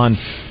waiting on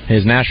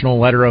his national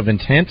letter of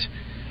intent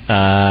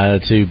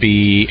to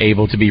be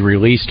able to be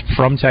released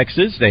from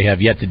Texas. They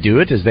have yet to do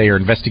it, as they are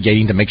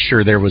investigating to make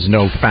sure there was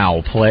no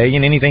foul play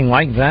and anything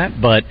like that,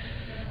 but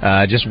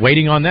just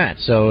waiting on that.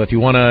 So if you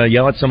want to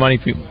yell at somebody,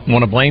 if you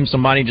want to blame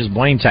somebody, just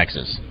blame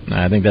Texas.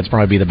 I think that's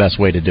probably the best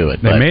way to do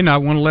it. They may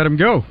not want to let him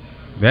go.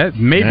 That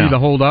may be the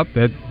holdup,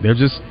 that they're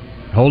just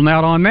holding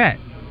out on that.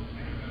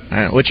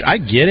 Which I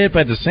get it,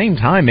 but at the same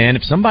time, man,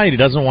 if somebody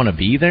doesn't want to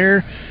be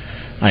there,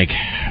 like,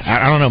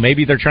 I don't know,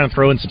 maybe they're trying to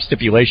throw in some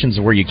stipulations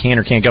of where you can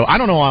or can't go. I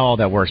don't know how all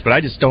that works, but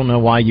I just don't know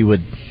why you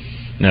would,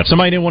 if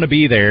somebody didn't want to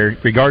be there,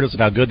 regardless of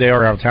how good they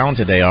are or how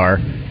talented they are,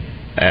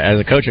 as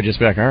a coach, I'd just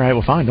be like, all right,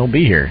 well, fine, don't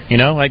be here. You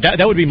know, like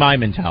that would be my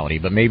mentality.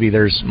 But maybe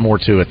there's more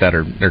to it that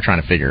they're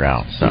trying to figure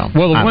out. So,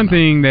 well, the one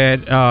thing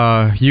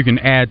that you can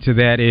add to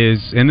that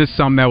is, and this is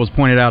something that was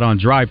pointed out on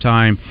Drive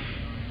Time,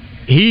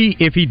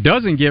 if he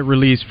doesn't get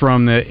released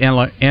from the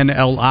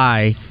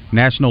NLI,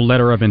 National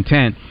Letter of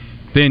Intent,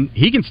 then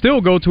he can still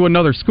go to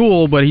another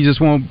school, but he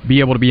just won't be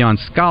able to be on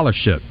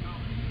scholarship.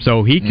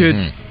 So he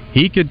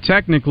could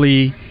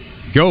technically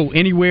go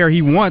anywhere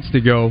he wants to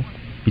go.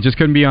 He just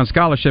couldn't be on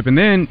scholarship. And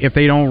then if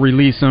they don't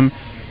release him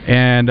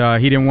and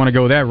he didn't want to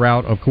go that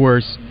route, of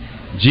course,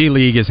 G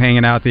League is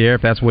hanging out there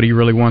if that's what he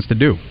really wants to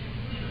do.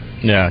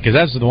 Yeah, because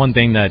that's the one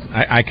thing that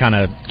I kind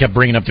of kept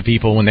bringing up to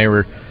people when they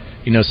were,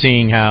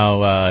 seeing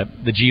how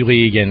the G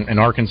League and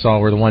Arkansas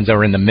were the ones that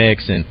were in the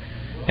mix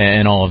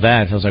and all of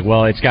that. So I was like,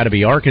 well, it's got to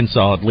be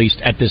Arkansas, at least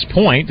at this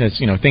point. As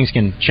things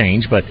can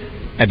change, but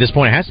at this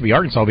point it has to be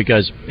Arkansas,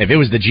 because if it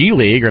was the G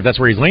League or if that's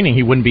where he's leaning,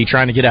 he wouldn't be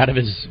trying to get out of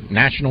his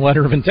national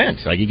letter of intent.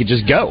 Like, he could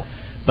just go.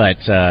 But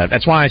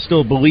that's why I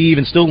still believe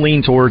and still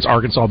lean towards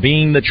Arkansas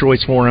being the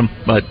choice for him.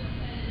 But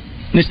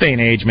in this day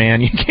and age,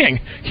 man, you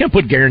can't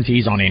put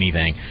guarantees on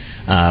anything.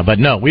 But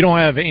no, we don't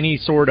have any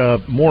sort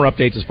of more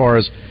updates as far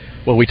as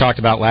what we talked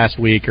about last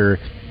week or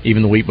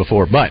even the week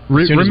before. But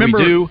as soon as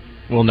we do,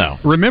 we'll know.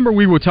 Remember,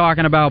 we were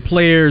talking about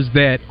players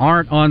that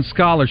aren't on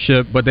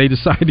scholarship, but they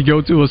decide to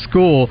go to a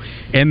school,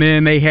 and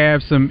then they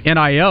have some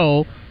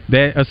NIL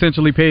that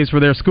essentially pays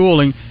for their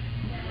schooling.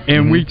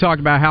 And we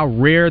talked about how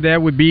rare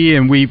that would be,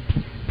 and we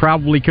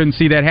probably couldn't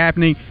see that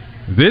happening.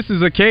 This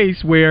is a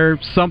case where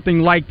something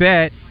like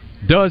that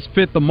does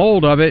fit the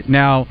mold of it.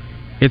 Now,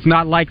 it's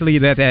not likely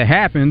that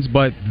happens,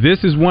 but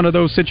this is one of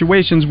those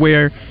situations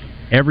where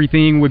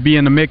everything would be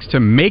in the mix to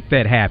make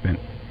that happen.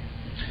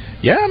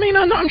 Yeah, I mean,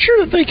 I'm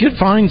sure that they could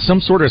find some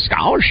sort of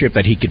scholarship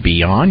that he could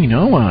be on,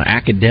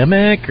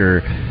 academic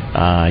or,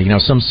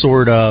 some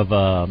sort of,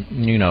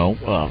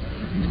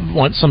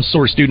 some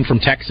sort of student from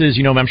Texas.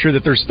 I'm sure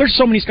that there's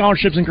so many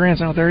scholarships and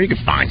grants out there. You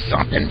could find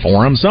something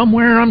for him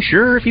somewhere, I'm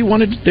sure, if he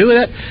wanted to do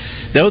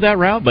that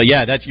route. But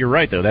yeah, you're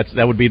right though.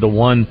 That would be the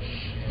one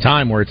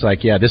time where it's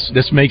like, yeah,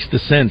 this makes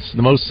the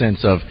most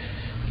sense of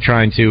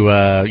trying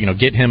to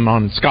get him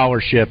on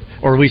scholarship,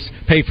 or at least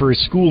pay for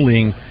his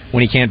schooling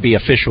when he can't be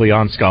officially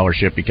on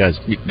scholarship, because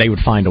they would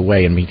find a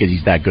way, and because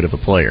he's that good of a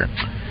player.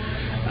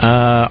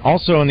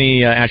 Also in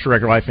the Asher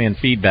Record Live fan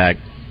feedback,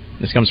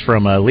 this comes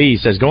from Lee,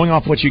 says, going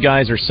off what you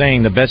guys are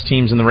saying, the best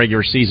teams in the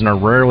regular season are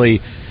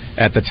rarely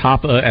at the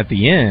top at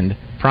the end.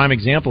 Prime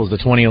example is the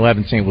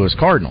 2011 St. Louis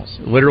Cardinals.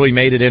 Literally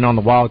made it in on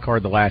the wild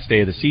card the last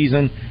day of the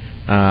season,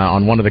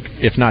 on one of the,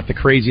 if not the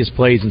craziest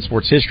plays in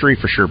sports history,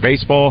 for sure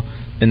baseball.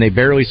 Then they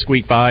barely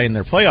squeaked by in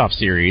their playoff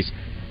series,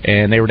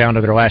 and they were down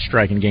to their last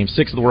strike in Game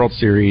 6 of the World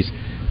Series.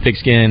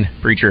 Pigskin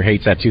Preacher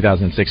hates that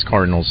 2006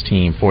 Cardinals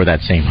team for that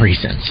same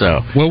reason.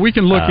 So, well, we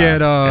can look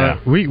at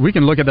we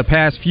can look at the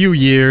past few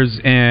years,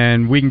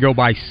 and we can go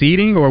by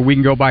seeding, or we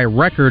can go by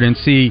record and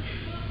see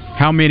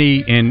how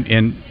many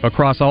in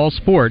across all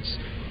sports,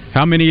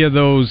 how many of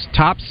those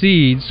top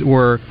seeds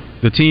were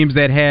the teams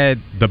that had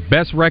the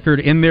best record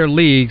in their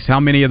leagues. How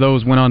many of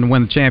those went on to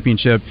win the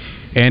championship?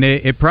 And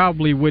it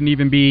probably wouldn't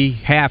even be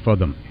half of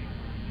them.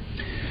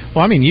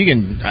 Well, I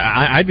mean,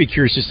 I'd be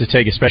curious just to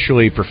take,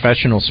 especially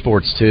professional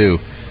sports too,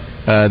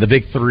 the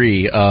big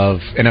three of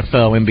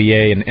NFL,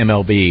 NBA, and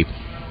MLB,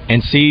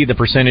 and see the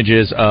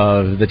percentages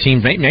of the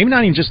teams, maybe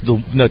not even just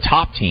the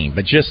top team,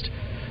 but just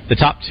the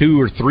top 2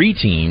 or 3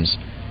 teams,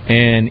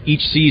 and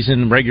each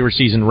season, regular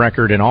season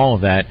record and all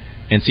of that,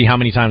 and see how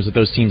many times that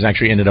those teams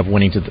actually ended up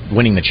winning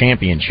the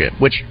championship,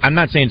 which I'm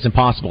not saying it's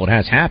impossible. It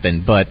has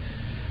happened, but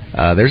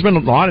there's been a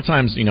lot of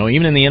times,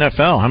 even in the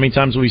NFL, how many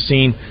times have we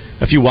seen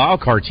a few wild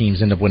card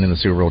teams end up winning the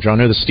Super Bowl? I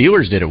know the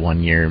Steelers did it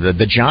one year.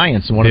 The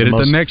Giants, and did it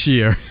the next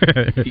year.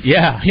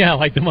 yeah,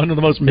 like one of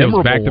the most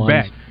memorable back to ones.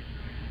 back.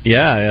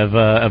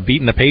 Yeah, of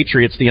beating the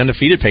Patriots, the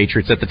undefeated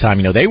Patriots at the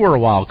time. They were a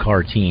wild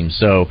card team,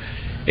 so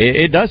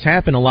it does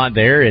happen a lot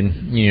there.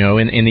 And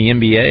in the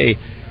NBA,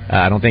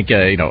 I don't think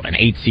an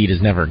 8 seed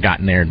has never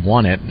gotten there and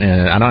won it.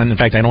 In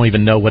fact, I don't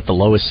even know what the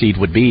lowest seed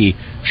would be.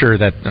 Sure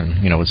that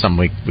it's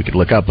something we could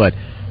look up, but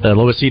the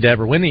lowest seed to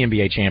ever win the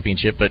NBA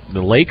championship. But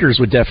the Lakers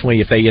would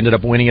definitely, if they ended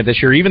up winning it this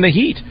year, even the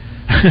Heat,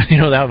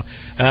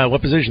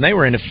 what position they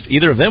were in. If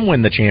either of them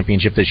win the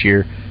championship this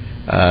year,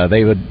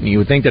 you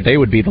would think that they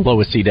would be the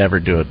lowest seed to ever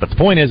do it. But the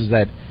point is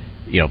that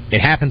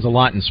it happens a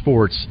lot in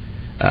sports,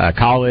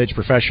 college,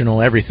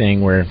 professional,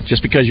 everything, where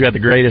just because you had the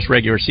greatest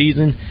regular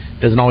season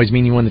doesn't always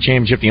mean you win the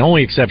championship. The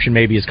only exception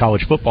maybe is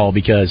college football,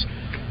 because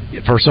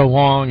for so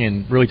long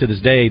and really to this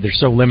day, there's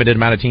so limited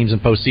amount of teams in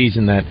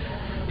postseason that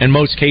in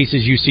most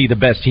cases you see the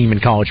best team in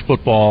college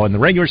football in the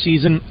regular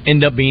season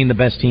end up being the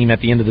best team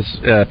at the end of the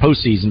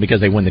postseason because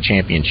they win the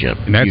championship.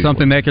 And that's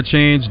something that could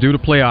change due to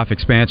playoff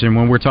expansion.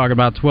 When we're talking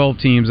about 12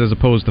 teams as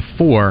opposed to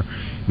 4,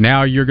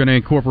 now you're going to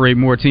incorporate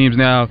more teams.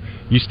 Now,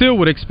 you still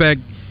would expect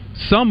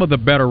some of the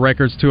better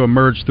records to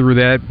emerge through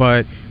that,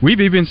 but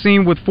we've even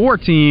seen with 4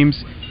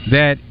 teams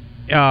that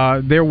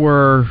there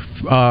were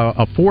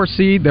a 4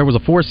 seed. There was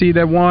a 4 seed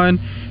that won.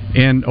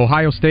 in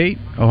Ohio State,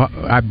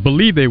 I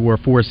believe they were a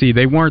 4 seed.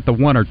 They weren't the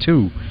 1 or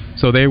 2,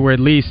 so they were at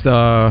least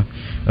a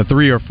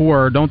 3 or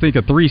 4. Don't think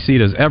a 3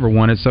 seed has ever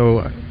won it,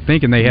 so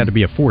thinking they had to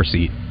be a 4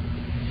 seed.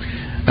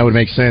 That would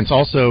make sense.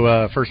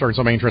 Also, First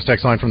Arkansas Main Trust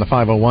text line from the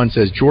 501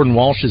 says Jordan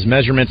Walsh's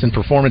measurements and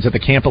performance at the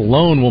camp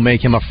alone will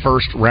make him a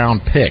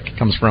first-round pick.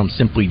 Comes from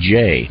Simply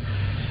J.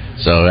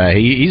 So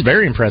he's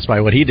very impressed by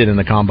what he did in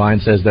the Combine.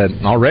 Says that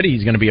already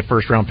he's going to be a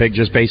first-round pick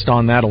just based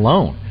on that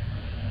alone.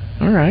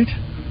 All right.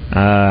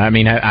 I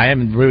mean, I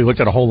haven't really looked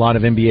at a whole lot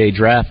of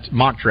NBA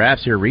mock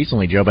drafts here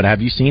recently, Joe, but have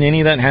you seen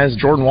any that has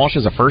Jordan Walsh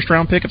as a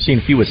first-round pick? I've seen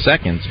a few with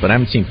seconds, but I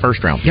haven't seen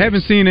first-round picks. I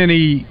haven't seen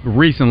any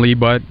recently,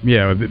 but,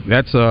 yeah,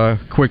 that's a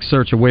quick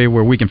search away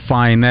where we can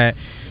find that.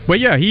 But,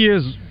 yeah, he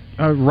is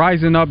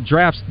rising up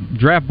draft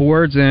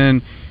boards,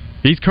 and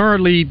he's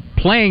currently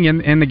playing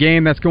in the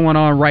game that's going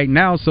on right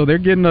now, so they're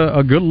getting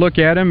a good look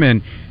at him,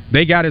 and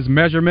they got his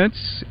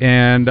measurements,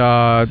 and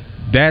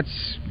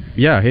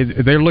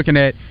they're looking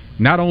at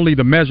not only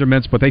the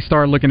measurements, but they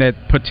start looking at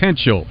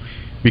potential,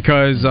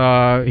 because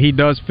he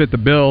does fit the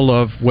bill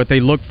of what they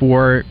look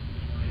for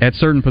at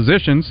certain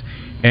positions,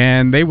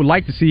 and they would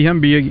like to see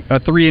him be a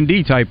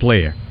 3-and-D type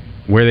player,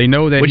 where they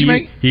know that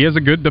he is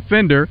a good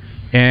defender,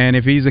 and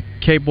if he's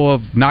capable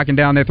of knocking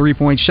down that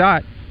three-point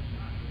shot,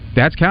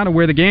 that's kind of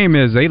where the game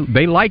is.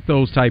 They like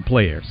those type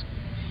players.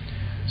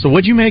 So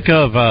what'd you make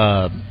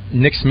of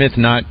Nick Smith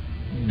not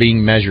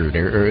being measured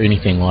or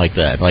anything like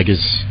that?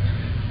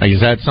 Is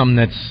that something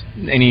that's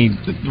any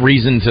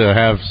reason to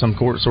have some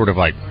sort of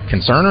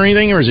concern or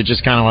anything, or is it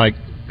just kind of like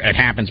it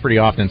happens pretty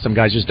often? Some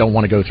guys just don't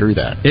want to go through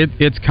that.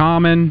 It's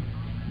common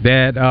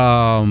that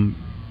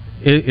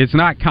it's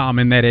not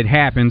common that it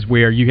happens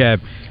where you have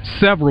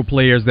several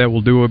players that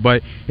will do it,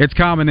 but it's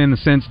common in the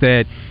sense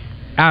that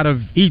out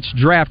of each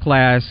draft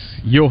class,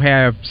 you'll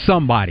have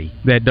somebody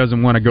that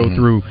doesn't want to go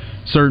through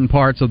certain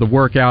parts of the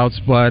workouts,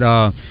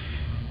 but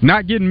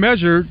not getting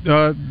measured,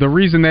 the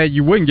reason that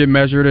you wouldn't get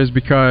measured is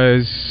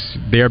because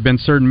there have been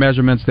certain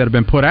measurements that have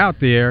been put out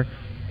there,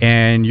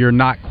 and you're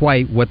not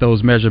quite what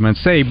those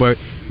measurements say. But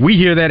we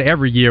hear that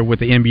every year with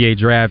the NBA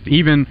draft.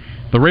 Even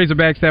the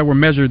Razorbacks that were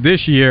measured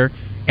this year,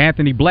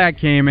 Anthony Black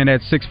came in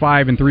at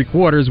 6'5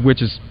 3/4",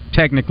 which is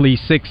technically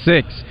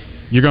 6'6".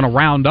 You're going to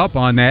round up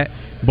on that,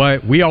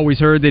 but we always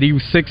heard that he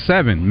was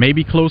 6'7",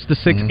 maybe close to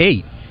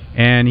 6'8",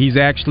 and he's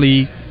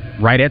actually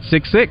right at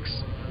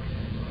 6'6".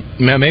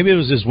 Maybe it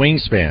was his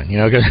wingspan,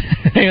 because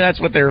maybe that's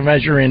what they were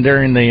measuring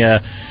during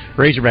the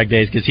Razorback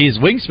days, because his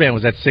wingspan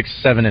was at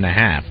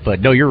 6'7.5".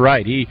 But no, you're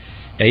right. He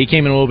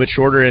came in a little bit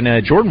shorter,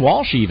 and Jordan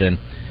Walsh even.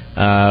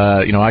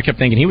 I kept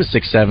thinking he was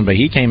 6'7", but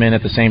he came in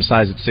at the same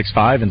size at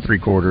 6'5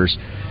 3/4".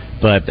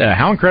 But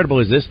how incredible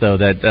is this, though,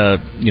 that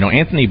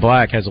Anthony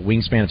Black has a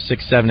wingspan of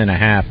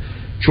 6'7.5".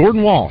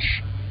 Jordan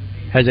Walsh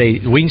has a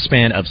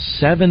wingspan of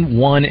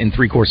 7'1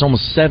 3/4",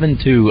 almost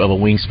 7'2" of a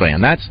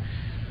wingspan.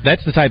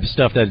 That's the type of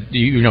stuff that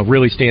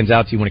really stands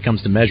out to you when it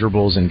comes to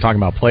measurables and talking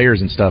about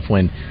players and stuff.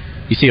 When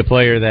you see a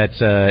player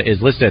that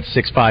is listed at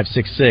 6'5",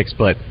 6'6",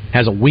 but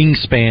has a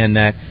wingspan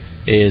that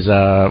is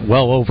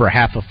well over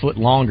half a foot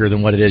longer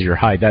than what it is your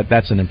height,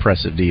 that's an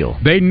impressive deal.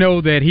 They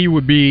know that he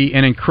would be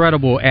an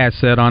incredible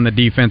asset on the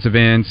defensive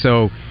end.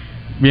 So,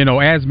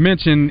 as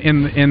mentioned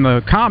in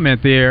the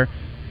comment there,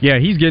 yeah,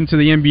 he's getting to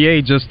the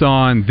NBA just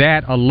on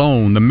that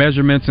alone, the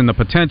measurements and the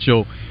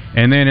potential,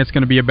 and then it's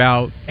going to be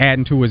about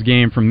adding to his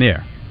game from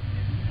there.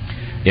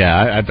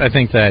 Yeah, I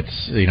think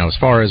that's, as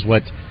far as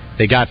what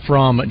they got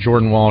from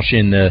Jordan Walsh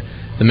in the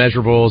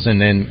measurables, and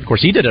then, of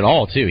course, he did it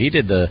all, too. He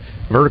did the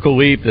vertical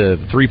leap,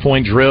 the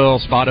three-point drill,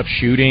 spot-up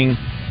shooting,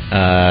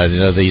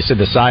 you said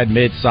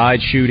the side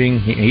shooting.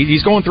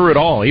 He's going through it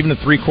all. Even the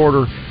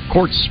three-quarter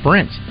court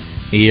sprint,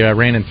 he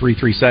ran in 3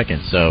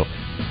 seconds. So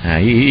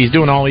he's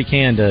doing all he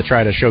can to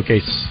try to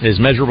showcase his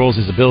measurables,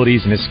 his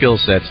abilities, and his skill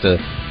sets to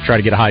try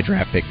to get a high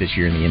draft pick this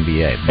year in the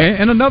NBA.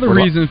 And another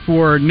reason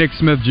for Nick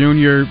Smith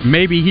Jr.,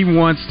 maybe he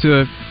wants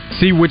to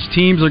see which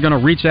teams are going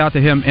to reach out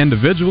to him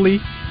individually,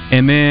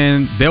 and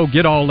then they'll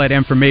get all that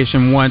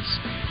information once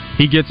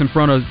he gets in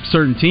front of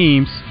certain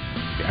teams.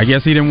 I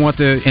guess he didn't want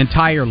the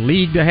entire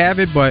league to have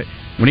it, but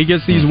when he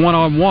gets these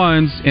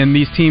one-on-ones and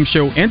these teams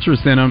show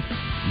interest in him,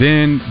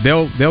 then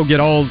they'll get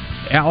all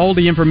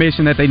the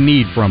information that they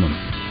need from him.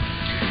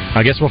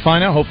 I guess we'll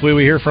find out. Hopefully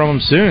we hear from him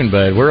soon,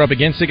 but we're up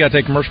against it. Got to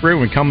take a commercial break.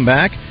 When we come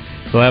back,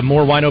 we'll have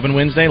more Wide Open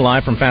Wednesday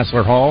live from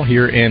Fassler Hall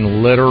here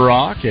in Little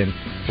Rock, and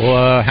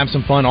we'll have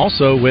some fun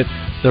also with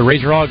the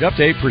Razor Hog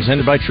Update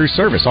presented by True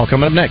Service. All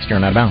coming up next here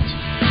on Out of Bounds.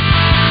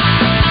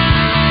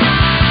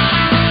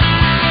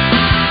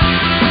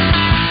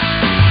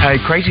 Hey,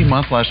 crazy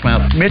month last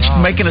month. Mitch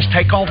making us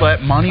take all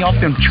that money off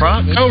them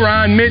trucks. Oh,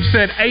 Ryan, Mitch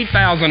said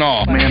 $8,000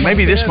 off. Man,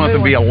 maybe this month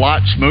will be a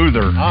lot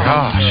smoother.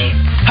 Gosh.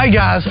 Hey,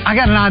 guys, I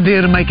got an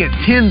idea to make it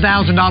 $10,000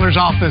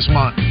 off this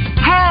month.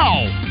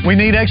 How? We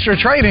need extra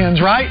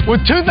trade-ins, right?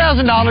 With $2,000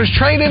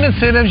 trade-in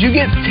incentives, you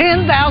get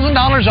 $10,000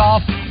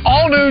 off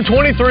all new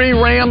 23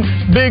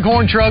 Ram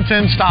Bighorn trucks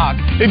in stock.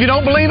 If you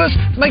don't believe us,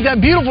 make that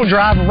beautiful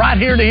drive right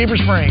here to Heber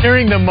Springs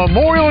during the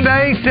Memorial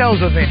Day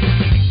sales event.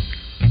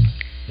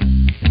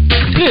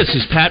 This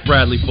is Pat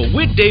Bradley for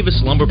Whit Davis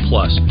Lumber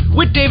Plus.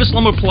 Whit Davis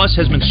Lumber Plus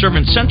has been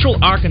serving Central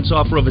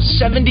Arkansas for over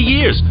 70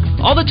 years.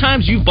 All the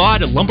times you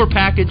bought a lumber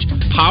package,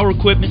 power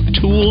equipment,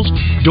 tools,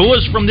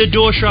 doors from their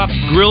door shop,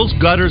 grills,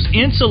 gutters,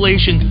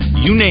 insulation,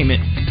 you name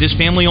it, this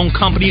family-owned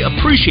company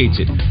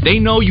appreciates it.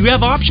 They know you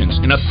have options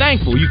and are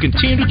thankful you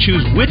continue to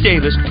choose Whit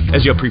Davis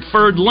as your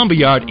preferred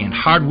lumberyard and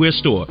hardware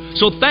store.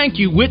 So thank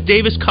you, Whit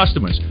Davis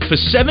customers,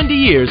 for 70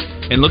 years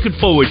and looking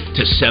forward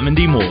to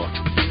 70 more.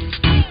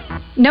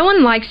 No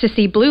one likes to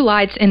see blue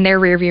lights in their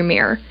rearview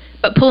mirror,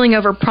 but pulling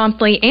over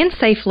promptly and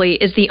safely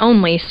is the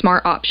only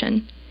smart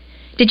option.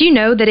 Did you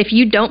know that if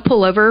you don't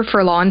pull over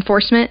for law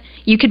enforcement,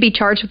 you could be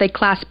charged with a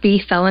Class B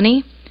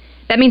felony?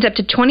 That means up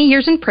to 20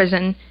 years in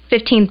prison,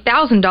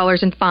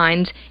 $15,000 in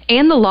fines,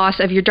 and the loss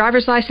of your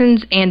driver's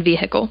license and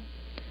vehicle.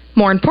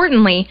 More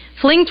importantly,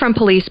 fleeing from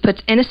police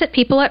puts innocent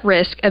people at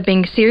risk of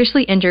being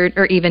seriously injured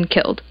or even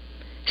killed.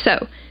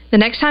 So, the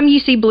next time you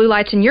see blue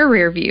lights in your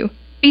rear view,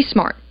 be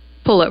smart.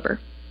 Pull over.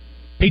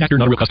 Paid actor,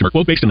 not a real customer.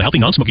 Quote based on a healthy,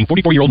 non-smoking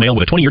 44-year-old male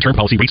with a 20-year term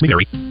policy. Rates may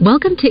vary.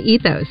 Welcome to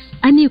Ethos,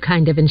 a new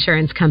kind of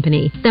insurance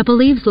company that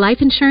believes life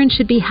insurance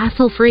should be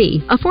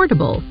hassle-free,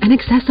 affordable, and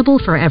accessible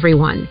for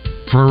everyone.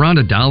 For around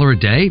 $1 a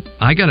day,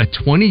 I got a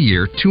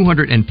 20-year,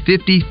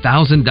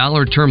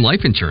 $250,000 term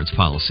life insurance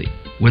policy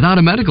without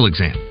a medical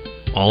exam.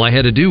 All I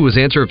had to do was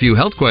answer a few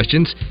health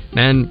questions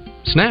and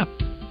snap,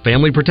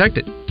 family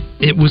protected.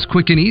 It was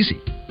quick and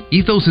easy.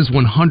 Ethos is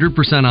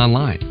 100%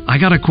 online. I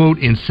got a quote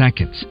in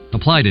seconds,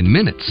 applied in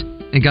minutes,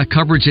 and got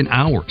coverage in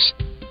hours.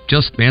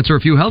 Just answer a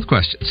few health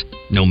questions.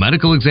 No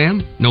medical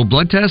exam, no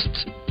blood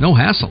tests, no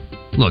hassle.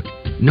 Look,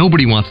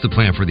 nobody wants to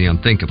plan for the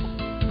unthinkable,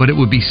 but it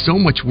would be so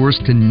much worse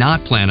to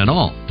not plan at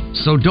all.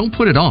 So don't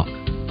put it off.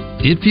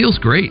 It feels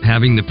great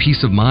having the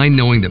peace of mind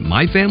knowing that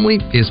my family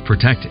is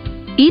protected.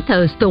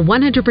 Ethos, the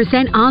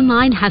 100%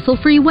 online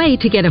hassle-free way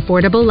to get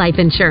affordable life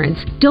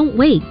insurance. Don't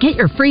wait. Get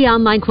your free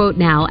online quote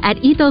now at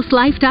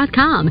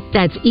ethoslife.com.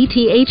 That's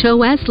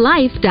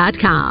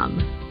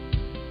ethoslife.com.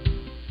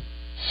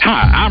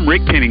 Hi, I'm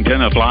Rick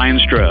Pennington of Lions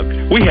Drug.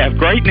 We have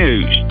great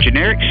news.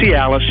 Generic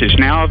Cialis is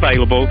now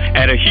available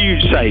at a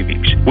huge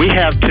savings. We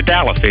have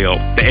Tadalafil,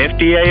 the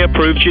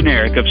FDA-approved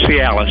generic of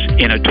Cialis,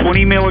 in a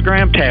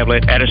 20-milligram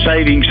tablet at a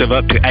savings of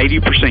up to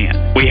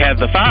 80%. We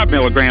have the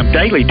 5-milligram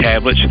daily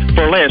tablets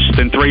for less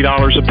than $3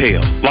 a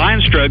pill.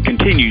 Lions Drug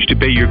continues to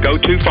be your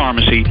go-to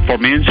pharmacy for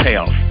men's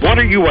health. What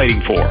are you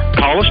waiting for?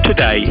 Call us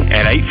today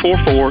at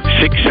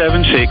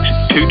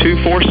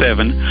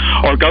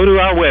 844-676-2247 or go to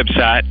our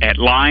website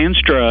at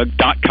lionsdrug.com.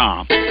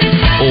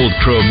 Old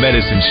Crow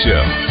Medicine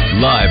Show,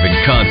 live in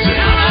concert.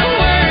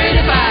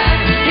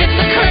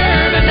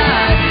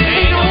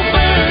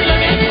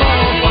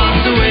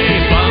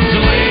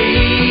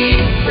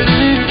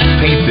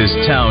 Paint This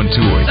Town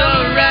Tour.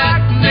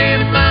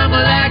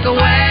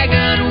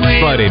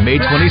 Friday, May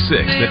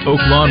 26th at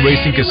Oak Lawn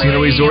Racing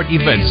Casino Resort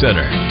Event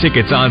Center.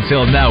 Tickets on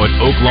sale now at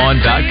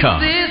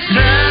oaklawn.com.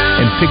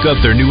 And pick up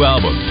their new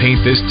album,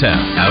 Paint This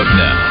Town, out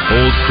now.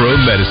 Old Crow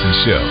Medicine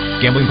Show.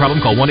 Gambling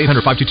problem? Call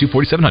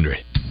 1-800-522-4700.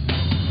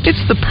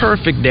 It's the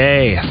perfect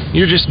day.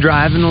 You're just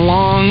driving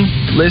along,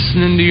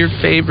 listening to your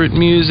favorite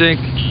music.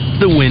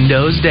 The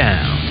window's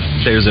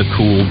down. There's a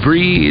cool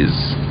breeze.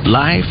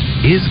 Life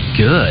is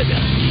good.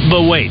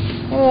 But wait,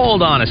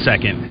 hold on a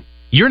second.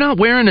 You're not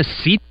wearing a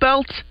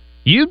seatbelt?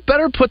 You'd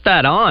better put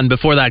that on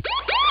before that...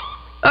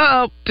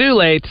 Uh-oh, too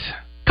late.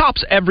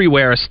 Cops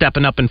everywhere are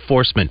stepping up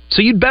enforcement,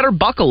 so you'd better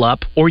buckle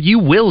up or you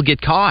will get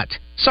caught.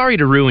 Sorry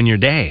to ruin your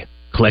day.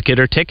 Click it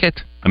or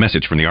ticket. A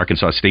message from the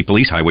Arkansas State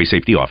Police Highway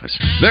Safety Office.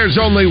 There's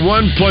only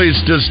one place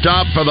to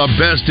stop for the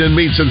best in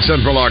meats in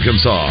Central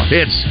Arkansas.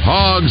 It's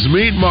Hogs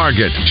Meat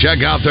Market.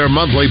 Check out their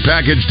monthly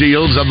package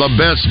deals of the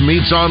best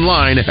meats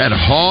online at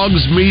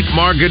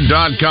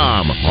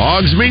hogsmeatmarket.com.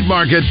 Hogs Meat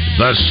Market,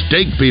 the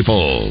steak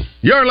people.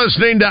 You're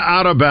listening to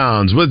Out of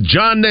Bounds with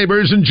John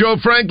Neighbors and Joe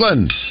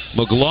Franklin.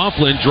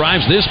 McLaughlin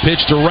drives this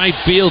pitch to right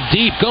field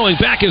deep. Going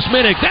back is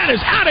Minnick. That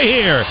is out of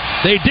here.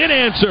 They did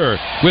answer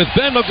with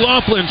Ben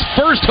McLaughlin's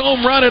first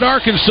home run at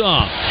Arkansas.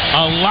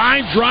 A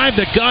line drive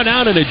that got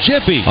out in a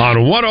jiffy. On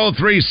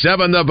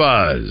 103.7 The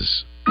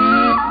Buzz.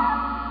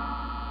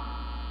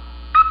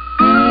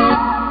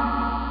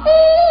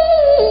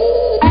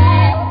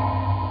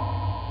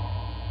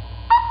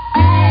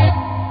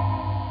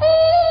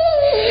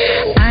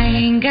 I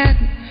ain't got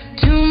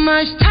too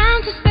much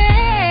time to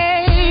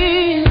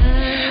spare,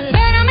 but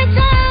I'm in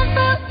time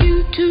for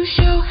you to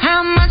show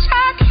how much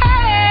I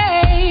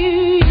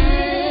care.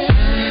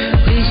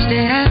 Wish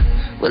that I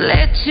would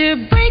let you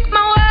break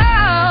my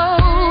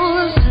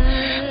walls,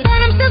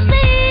 but I'm still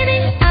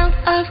spinning out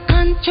of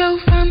control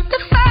from the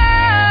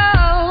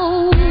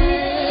fall.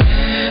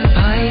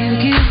 Boy, you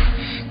give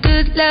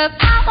good love,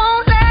 I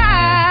won't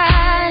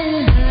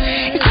lie.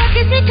 It's like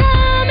it's me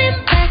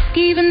coming back,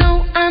 even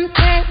though I'm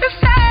terrified.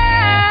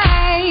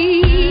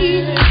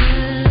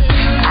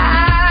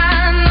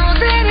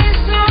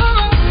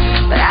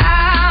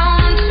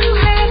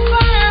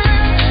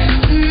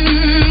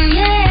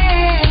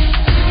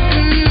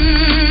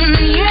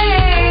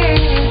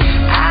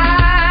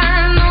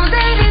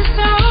 So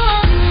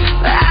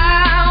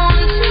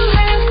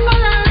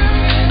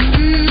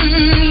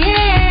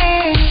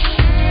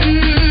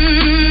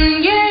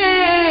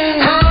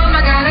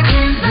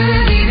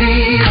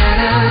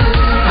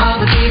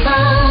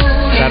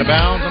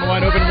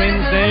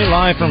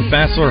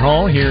Fassler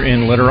Hall here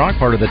in Little Rock,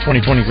 part of the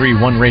 2023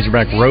 One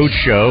Razorback Road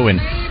Show, and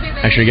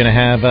actually going to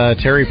have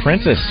Terry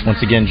Prentice once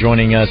again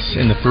joining us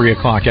in the 3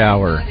 o'clock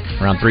hour,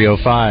 around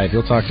 3:05.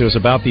 He'll talk to us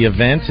about the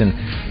event and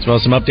as well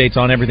as some updates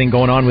on everything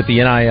going on with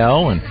the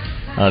NIL and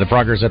the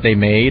progress that they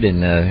made.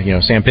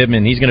 And, Sam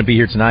Pittman, he's going to be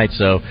here tonight,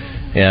 so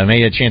I may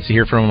get a chance to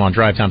hear from him on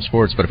Drive Time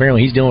Sports, but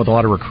apparently he's dealing with a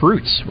lot of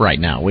recruits right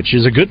now, which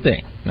is a good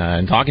thing,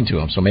 and talking to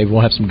him. So maybe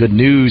we'll have some good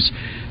news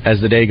as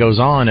the day goes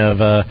on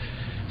of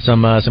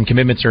some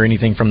commitments or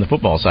anything from the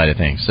football side of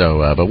things.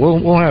 So, but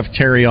we'll have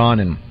Terry on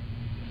and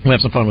we'll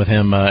have some fun with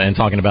him and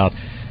talking about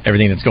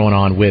everything that's going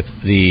on with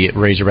the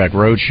Razorback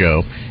Road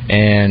Show.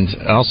 And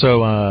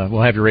also,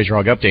 we'll have your Razor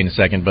Hog update in a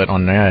second, but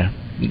on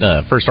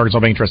First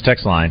Arkansas Bank Trust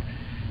text line,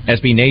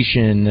 SB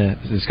Nation,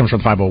 this comes from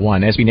the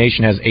 501, SB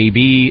Nation has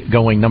AB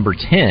going number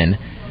 10,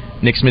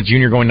 Nick Smith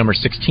Jr. going number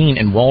 16,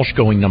 and Walsh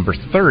going number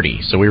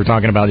 30. So we were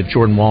talking about if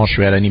Jordan Walsh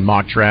had any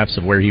mock drafts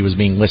of where he was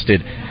being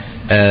listed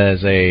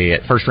as a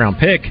first-round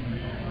pick.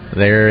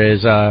 There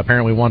is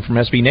apparently one from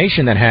SB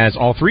Nation that has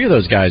all three of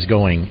those guys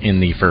going in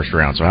the first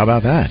round. So how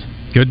about that?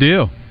 Good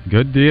deal.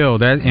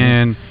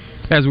 And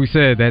as we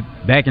said,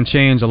 that can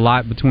change a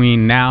lot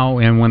between now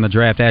and when the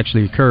draft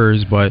actually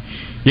occurs. But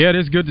yeah, it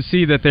is good to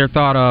see that they're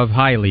thought of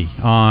highly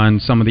on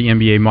some of the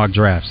NBA mock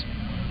drafts.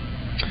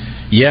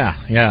 Yeah.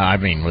 I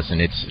mean, listen,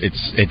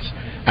 it's.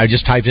 I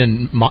just typed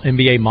in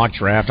NBA mock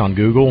draft on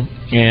Google,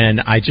 and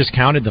I just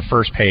counted the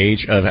first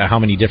page of how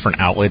many different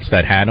outlets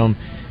that had them,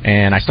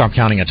 and I stopped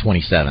counting at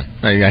 27.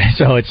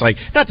 So it's like,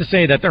 not to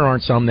say that there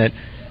aren't some that,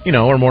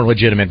 are more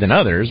legitimate than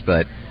others,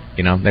 but,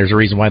 there's a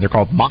reason why they're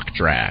called mock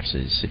drafts.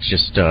 It's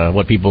just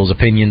what people's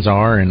opinions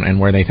are and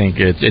where they think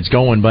it's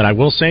going. But I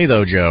will say,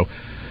 though, Joe,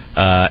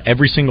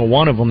 every single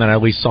one of them that I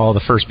at least saw the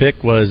first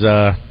pick was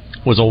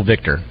Old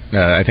Victor.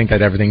 I think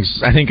that I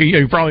think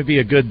it would probably be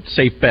a good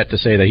safe bet to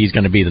say that he's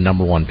going to be the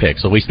number one pick.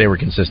 So at least they were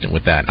consistent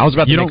with that. I was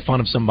about to make fun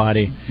of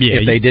somebody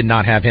if they did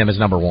not have him as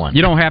number one.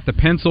 You don't have to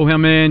pencil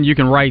him in. You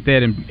can write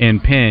that in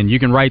pen. You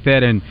can write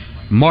that in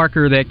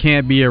marker that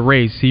can't be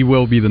erased. He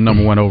will be the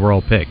number one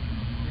overall pick.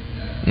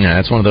 Yeah,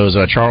 that's one of those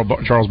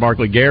Charles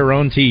Barkley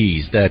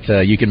guarantees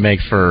that you can make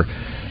for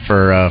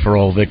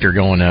old Victor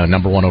going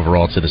number one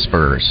overall to the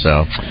Spurs.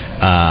 So,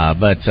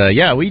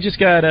 we just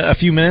got a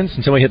few minutes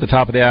until we hit the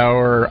top of the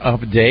hour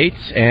update,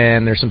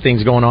 and there's some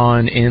things going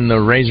on in the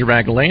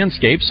Razorback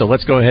landscape. So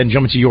let's go ahead and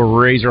jump into your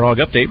Razor Hog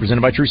update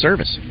presented by True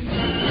Service.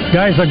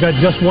 Guys, I've got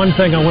just one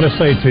thing I want to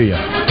say to you.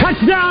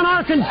 Touchdown,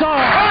 Arkansas!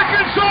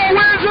 Arkansas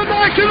wins the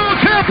national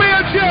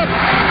championship!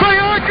 The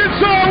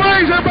Arkansas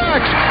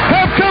Razorbacks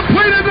have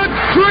completed the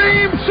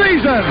dream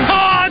season!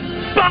 On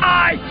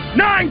by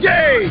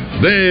 90!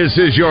 This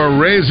is your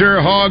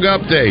Razor Hog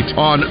update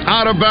on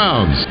Out of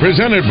Bounds,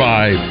 presented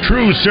by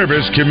True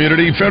Service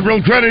Community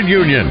Federal Credit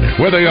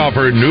Union, where they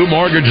offer new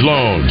mortgage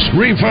loans,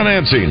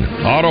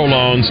 refinancing, auto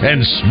loans,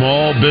 and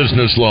small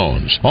business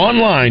loans.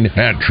 Online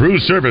at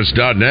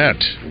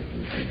trueservice.net.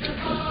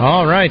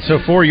 All right, so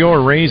for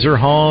your Razor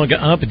Hog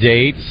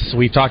updates,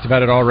 we've talked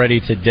about it already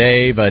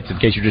today, but in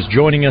case you're just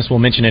joining us, we'll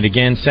mention it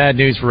again. Sad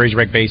news for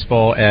Razorback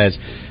Baseball as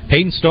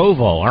Peyton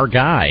Stovall, our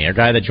guy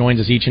that joins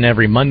us each and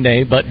every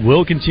Monday, but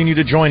will continue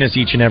to join us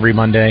each and every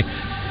Monday,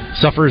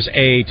 suffers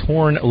a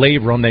torn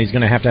labrum that he's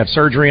going to have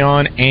surgery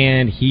on,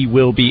 and he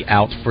will be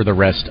out for the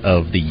rest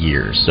of the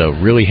year. So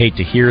really hate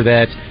to hear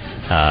that.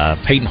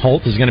 Peyton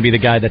Holt is going to be the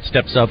guy that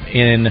steps up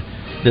in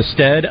the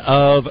stead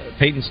of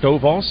Peyton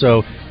Stovall.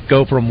 So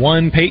go from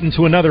one Peyton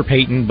to another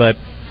Peyton, but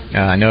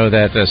I know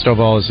that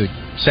Stovall is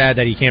sad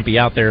that he can't be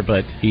out there,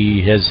 but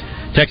he has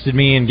texted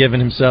me and given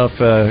himself,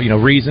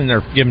 reason,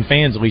 or given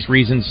fans at least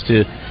reasons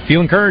to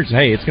feel encouraged.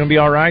 Hey, it's going to be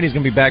all right. He's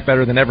going to be back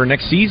better than ever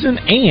next season,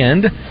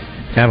 and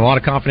have a lot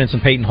of confidence in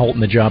Peyton Holt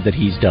and the job that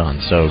he's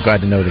done. So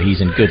glad to know that he's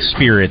in good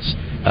spirits.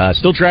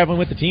 Still traveling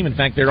with the team. In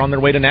fact, they're on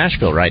their way to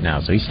Nashville right now.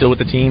 So he's still with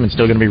the team and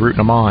still going to be rooting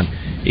them on,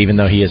 even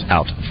though he is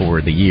out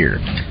for the year.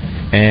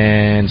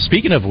 And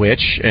speaking of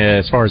which,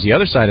 as far as the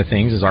other side of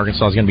things, is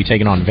Arkansas is going to be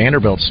taking on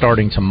Vanderbilt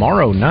starting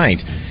tomorrow night.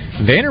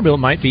 Vanderbilt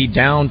might be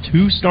down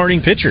 2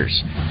 starting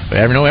pitchers. But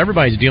I know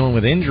everybody's dealing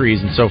with injuries,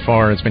 and so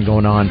far it's been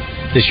going on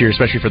this year,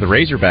 especially for the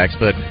Razorbacks.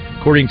 But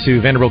according to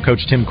Vanderbilt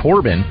coach Tim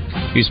Corbin,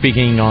 who's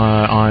speaking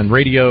on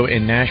radio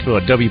in Nashville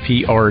at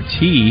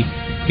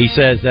WPRT, he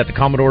says that the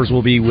Commodores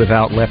will be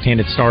without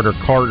left-handed starter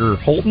Carter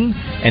Holton,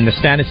 and the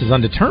status is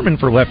undetermined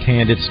for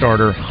left-handed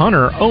starter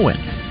Hunter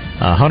Owen.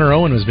 Hunter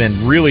Owen has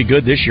been really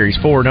good this year. He's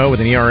 4-0 with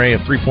an ERA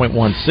of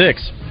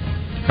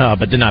 3.16,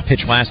 but did not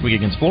pitch last week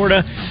against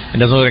Florida, and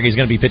doesn't look like he's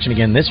going to be pitching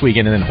again this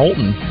weekend. And then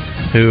Holton,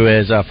 who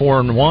is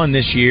 4-1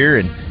 this year,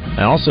 and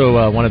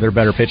also one of their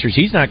better pitchers,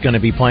 he's not going to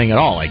be playing at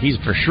all. Like, he's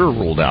for sure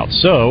ruled out.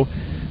 So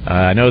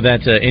I know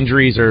that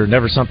injuries are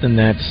never something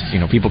that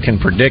people can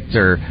predict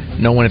or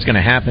know when it's going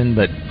to happen,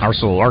 but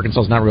also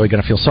Arkansas is not really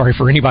going to feel sorry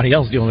for anybody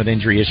else dealing with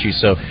injury issues.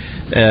 So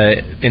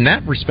in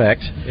that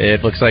respect,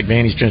 it looks like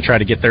Vandy's going to try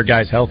to get their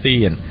guys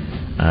healthy, and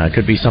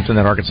could be something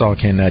that Arkansas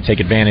can take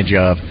advantage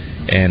of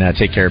and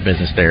take care of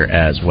business there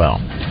as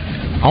well.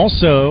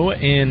 Also,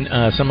 in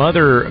some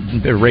other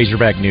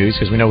Razorback news,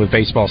 because we know with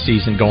baseball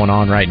season going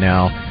on right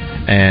now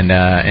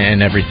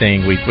and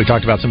everything, we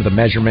talked about some of the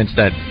measurements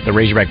that the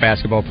Razorback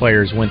basketball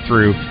players went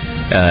through.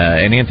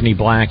 And Anthony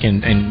Black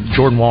and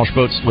Jordan Walsh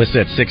both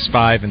listed at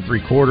 6'5"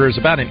 3/4",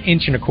 about 1.25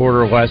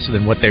 inches less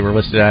than what they were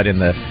listed at in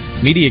the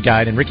media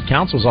guide. And Ricky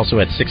Council was also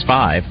at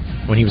 6'5"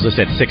 when he was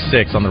listed at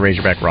 6'6" on the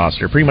Razorback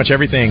roster. Pretty much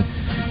everything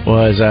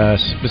was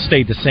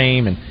stayed the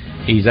same, and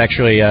he's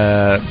actually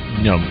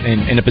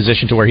in a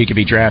position to where he could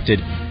be drafted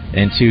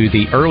into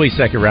the early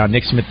second round.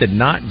 Nick Smith did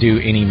not do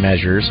any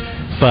measures,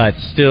 but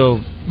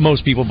still,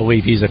 most people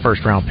believe he's a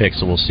first-round pick,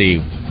 so we'll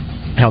see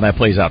how that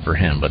plays out for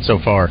him. But so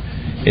far,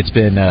 it's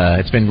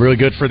been really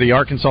good for the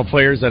Arkansas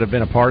players that have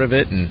been a part of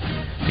it, and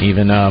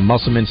even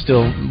Musselman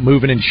still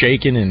moving and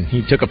shaking, and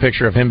he took a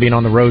picture of him being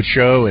on the road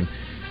show, and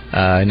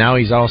now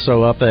he's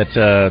also up at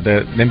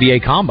the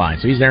NBA Combine,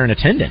 so he's there in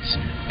attendance,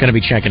 going to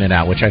be checking it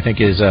out, which I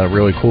think is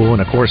really cool.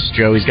 And of course,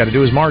 Joe, he's got to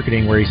do his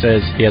marketing where he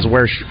says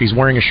he's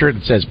wearing a shirt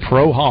that says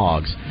Pro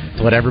Hogs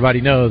to let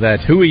everybody know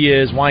that who he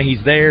is, why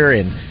he's there,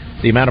 and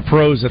the amount of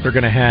pros that they're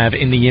going to have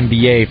in the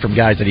NBA from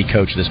guys that he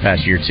coached this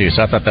past year, too.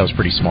 So I thought that was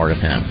pretty smart of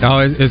him. Oh,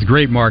 it's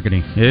great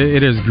marketing.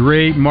 It is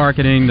great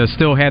marketing to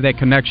still have that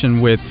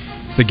connection with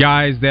the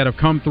guys that have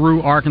come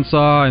through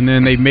Arkansas, and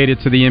then they've made it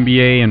to the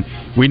NBA, and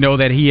we know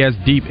that he has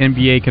deep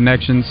NBA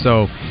connections.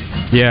 So,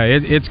 yeah,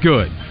 it's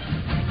good.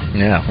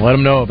 Yeah, let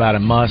them know about it,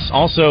 Muss.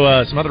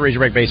 Also, some other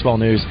Razorback baseball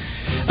news.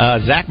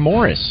 Zach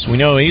Morris. We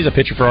know he's a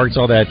pitcher for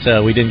Arkansas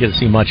that we didn't get to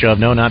see much of.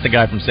 No, not the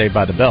guy from Saved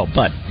by the Bell,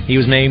 but he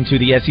was named to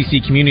the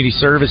SEC Community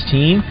Service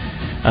Team,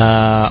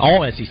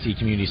 all SEC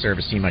Community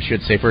Service Team, I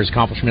should say, for his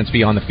accomplishments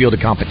beyond the field of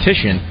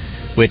competition,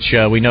 which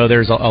we know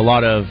there's a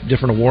lot of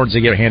different awards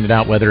that get handed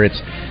out, whether it's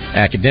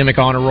academic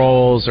honor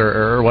rolls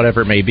or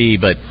whatever it may be.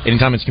 But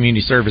anytime it's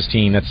community service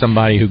team, that's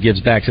somebody who gives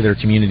back to their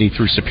community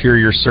through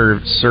superior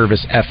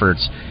service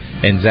efforts.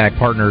 And Zach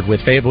partnered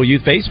with Fayetteville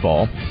Youth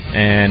Baseball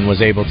and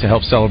was able to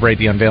help celebrate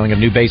the unveiling of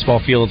new baseball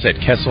fields at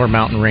Kessler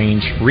Mountain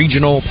Range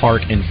Regional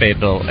Park in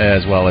Fayetteville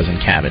as well as in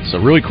Cabot. So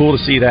really cool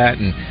to see that,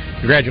 and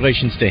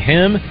congratulations to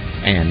him.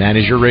 And that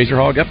is your Razor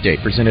Hog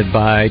Update presented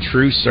by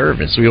True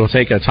Service. We will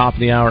take a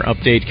top-of-the-hour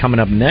update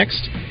coming up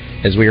next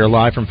as we are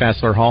live from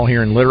Fassler Hall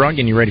here in Little Rock,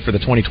 getting you ready for the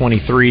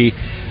 2023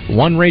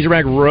 One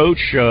Razorback Road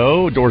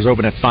Show. Doors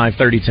open at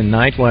 5:30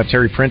 tonight. We'll have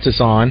Terry Prentice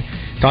on,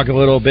 talk a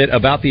little bit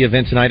about the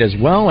event tonight as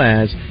well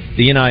as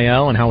the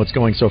NIL and how it's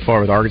going so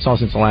far with Arkansas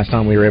since the last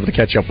time we were able to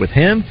catch up with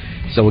him.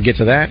 So we'll get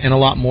to that and a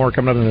lot more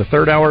coming up in the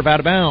third hour of Out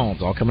of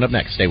Bounds. All coming up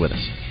next. Stay with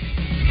us.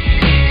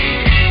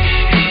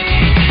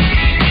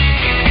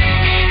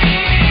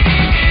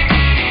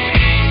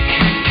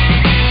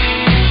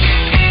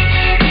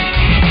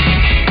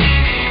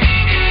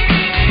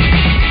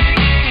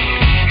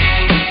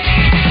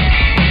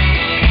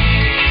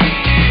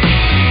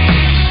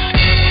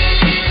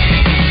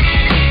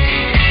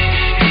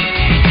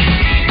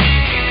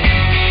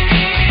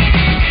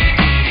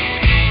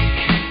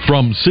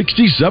 From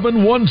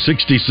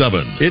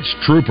 67-167, it's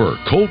Trooper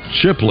Colt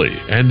Shipley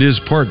and his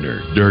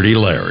partner, Dirty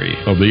Larry,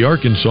 of the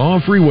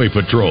Arkansas Freeway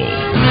Patrol.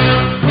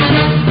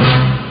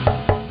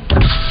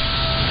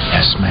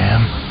 Yes,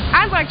 ma'am.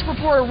 I'd like to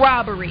report a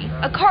robbery.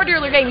 A car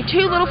dealer gave me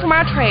too little for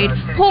my trade,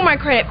 pulled my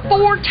credit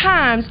 4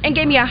 times, and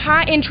gave me a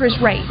high interest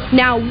rate.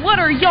 Now, what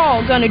are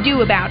y'all gonna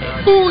do about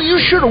it? Ooh, you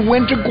should have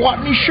went to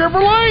Gwatney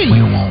Chevrolet.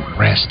 We won't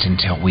rest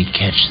until we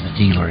catch the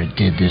dealer that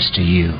did this to you.